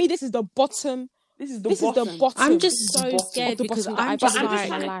 For me, this is the bottom. This is the bottom. I'm just so scared because I'm just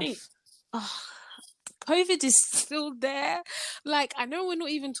trying to think. COVID is still there. Like, I know we're not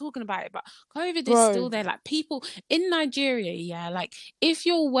even talking about it, but COVID is still there. Like, people in Nigeria, like, if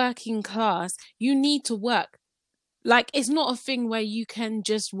you're working class, you need to work. Like, it's not a thing where you can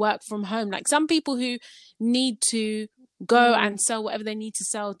just work from home. Like, some people who need to go and sell whatever they need to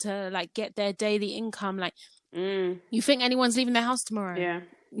sell to, like, get their daily income. Like, you think anyone's leaving their house tomorrow? Yeah.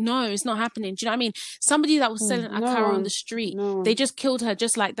 No, it's not happening. Do you know what I mean? Somebody that was selling akara on the street, they just killed her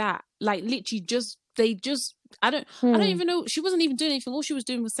just like that. Like, literally I don't even know. She wasn't even doing anything. All she was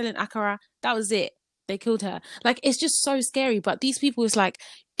doing was selling akara. That was it. They killed her. Like, it's just so scary. But these people, it's like,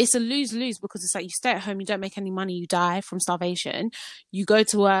 it's a lose-lose, because it's like, you stay at home, you don't make any money, you die from starvation. You go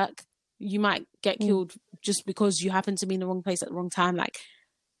to work, you might get killed just because you happen to be in the wrong place at the wrong time. Like,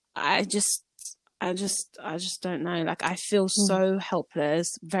 I just don't know. Like, I feel so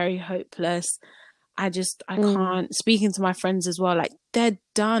helpless, very hopeless. I can't. Speaking to my friends as well, like, they're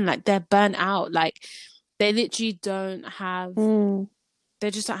done. Like, they're burnt out. Like, they literally don't have, they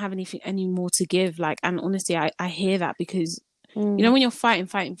just don't have anything any more to give. Like, and honestly, I hear that, because, you know, when you're fighting,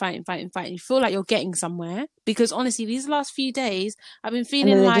 you feel like you're getting somewhere. Because honestly, these last few days, I've been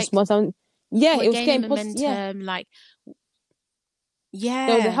feeling like, it was getting momentum. Like,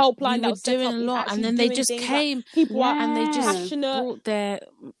 there was a helpline that was doing a lot, and then they just came, people are, and they just passionate. brought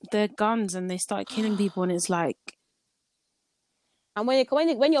their guns and they started killing people, and it's like, and when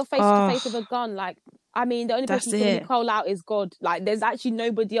you're face to face with a gun, like, I mean, the only person who can call out is God. Like, there's actually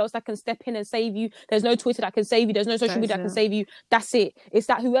nobody else that can step in and save you. There's no Twitter that can save you. There's no social media that can save you. That's it. It's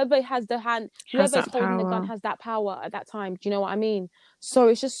that whoever has the hand, whoever's holding the gun has that power at that time. Do you know what I mean? So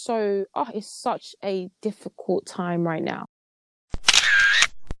it's just it's such a difficult time right now.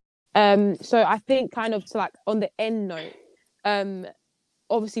 So I think, kind of, to, like, on the end note,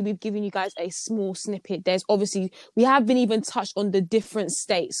 obviously we've given you guys a small snippet. There's obviously, we haven't even touched on the different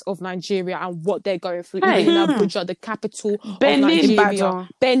states of Nigeria and what they're going through. Even in Abuja, the capital of Nigeria,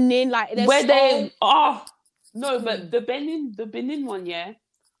 Benin, like, where they No, but the Benin one, yeah.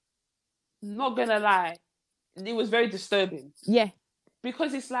 Not gonna lie, it was very disturbing. Yeah,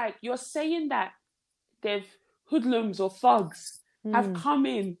 because it's like you're saying that they've hoodlums or thugs have come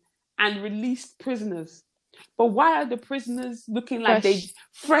in and released prisoners, but why are the prisoners looking like they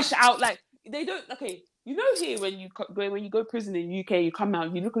fresh out? Like they don't. Okay, you know here when you go prison in UK, you come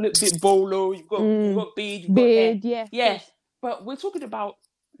out, you look a little bit bolo. You got beard, you got hair. Yeah. But we're talking about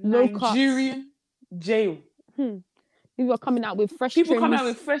Nigerian jail. People are coming out with fresh People trims, coming out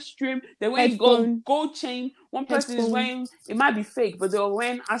with fresh trim. They're wearing gold chain. One person is wearing, it might be fake, but they were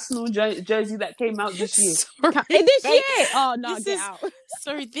wearing Arsenal jersey that came out this year. This year? Oh, no, get out.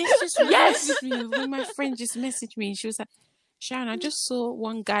 Sorry, this just reminds me of when my friend just messaged me and she was like, Sharon, I just saw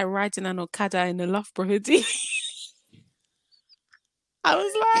one guy riding an Okada in a Loughborough hoodie. I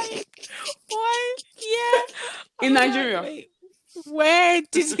was like, why? Yeah. In Nigeria. Like, where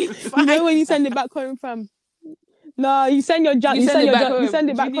did he find You know when you send it back home from? No, you send your junk. You send it back home. You send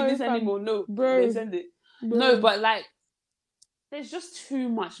it back home from. No, bro. They send it. Bro. No, but like, there's just too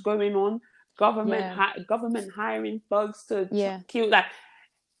much going on. Government hiring thugs to kill. Like,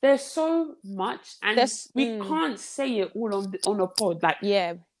 there's so much, and we can't say it all on a pod. Like,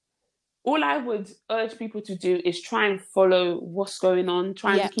 all I would urge people to do is try and follow what's going on,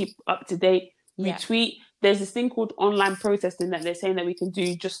 trying to keep up to date, retweet. There's this thing called online protesting that they're saying that we can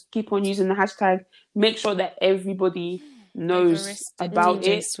do. Just keep on using the hashtag. Make sure that everybody knows about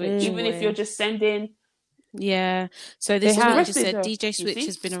it, even if you're just sending. Yeah. So this is what I just said. DJ Switch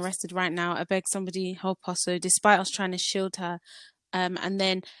has been arrested right now. I beg somebody help us. So despite us trying to shield her, and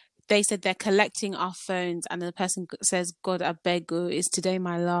then they said they're collecting our phones, and the person says, "God, I beg you, is today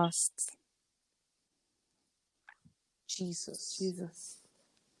my last?" Jesus.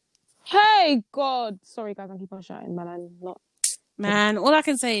 Hey, God. Sorry, guys, I keep on shouting, man. I'm not. Man, all I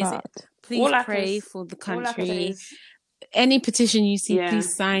can say is please pray for the country. Any petition you see,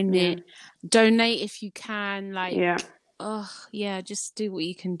 please sign it. Donate if you can. Like, just do what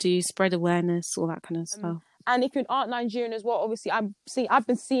you can do. Spread awareness, all that kind of stuff. And if you aren't Nigerian as well, obviously, I've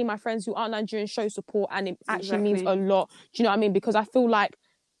been seeing my friends who aren't Nigerian show support, and it actually means a lot. Do you know what I mean? Because I feel like,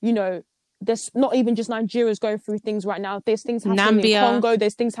 you know, there's not even just Nigerians going through things right now. There's things happening in Congo.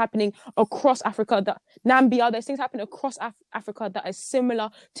 There's things happening across Africa. There's things happening across Africa that are similar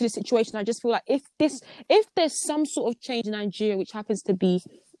to the situation. I just feel like if there's some sort of change in Nigeria, which happens to be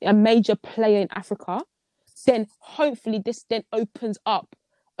a major player in Africa, then hopefully this then opens up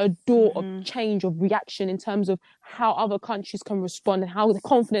a door of change, of reaction in terms of how other countries can respond and how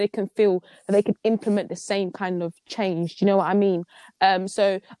confident they can feel that they can implement the same kind of change. Do you know what I mean?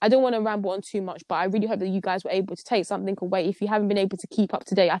 So I don't want to ramble on too much, but I really hope that you guys were able to take something away. If you haven't been able to keep up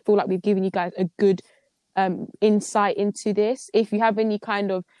to date, I feel like we've given you guys a good insight into this. If you have any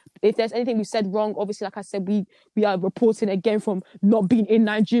if there's anything we said wrong, obviously, like I said, we are reporting again from not being in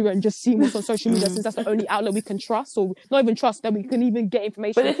Nigeria and just seeing what's on social media, since that's the only outlet we can trust, or not even trust, that we can even get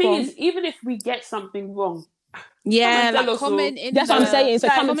information from. But the thing is, even if we get something wrong, comment in. That's what I'm saying. So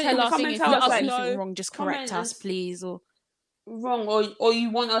come and tell us. Let us know wrong. Just correct us, please, or wrong, or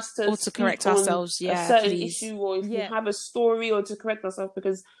you want us to correct ourselves. A certain issue, or if you have a story, or to correct ourselves,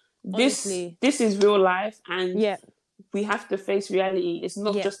 because this is real life, and we have to face reality. It's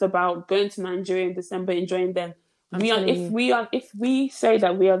not just about going to Nigeria in December, enjoying them. If we say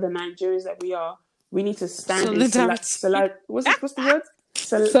that we are the Nigerians that we are, we need to stand solidarity. What's the word?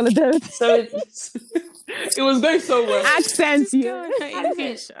 Solidarity. So it was going so well. Accents,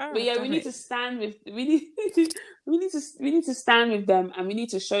 But we need to stand with we need to stand with them, and we need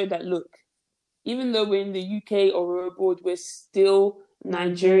to show that, look, even though we're in the UK or we're abroad, we're still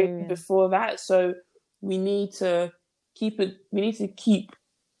Nigerian before that. So we need to keep it. We need to keep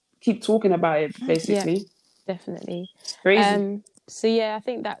talking about it. Basically, definitely. It's crazy. So I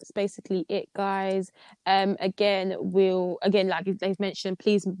think that's basically it, guys. Again, like they've mentioned,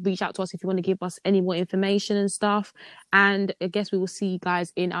 please reach out to us if you want to give us any more information and stuff. And I guess we will see you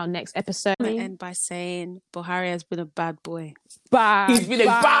guys in our next episode. I end by saying Buhari has been a bad boy. He's been a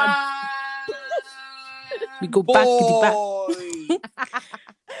bad. We go back to the back.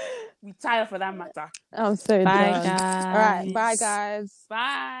 We tired for that matter. I'm so bye, done. guys. All right, bye, guys.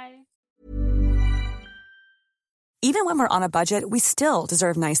 Bye. Even when we're on a budget, we still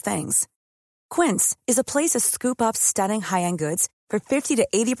deserve nice things. Quince is a place to scoop up stunning high-end goods for 50 to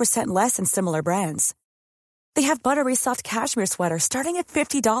 80% less than similar brands. They have buttery soft cashmere sweaters starting at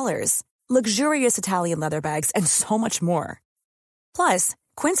 $50, luxurious Italian leather bags, and so much more. Plus,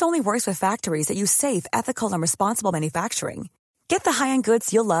 Quince only works with factories that use safe, ethical, and responsible manufacturing. Get the high-end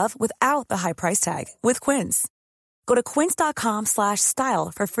goods you'll love without the high price tag with Quince. Go to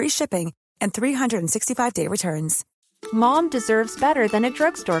quince.com/style for free shipping and 365-day returns. Mom deserves better than a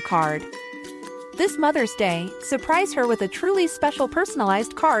drugstore card. This Mother's Day, surprise her with a truly special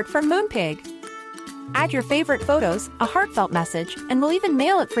personalized card from Moonpig. Add your favorite photos, a heartfelt message, and we'll even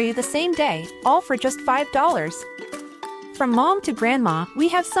mail it for you the same day, all for just $5. From mom to grandma, we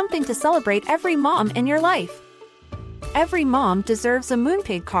have something to celebrate every mom in your life. Every mom deserves a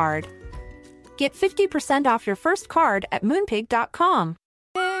Moonpig card. Get 50% off your first card at moonpig.com.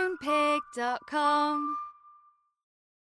 Moonpig.com.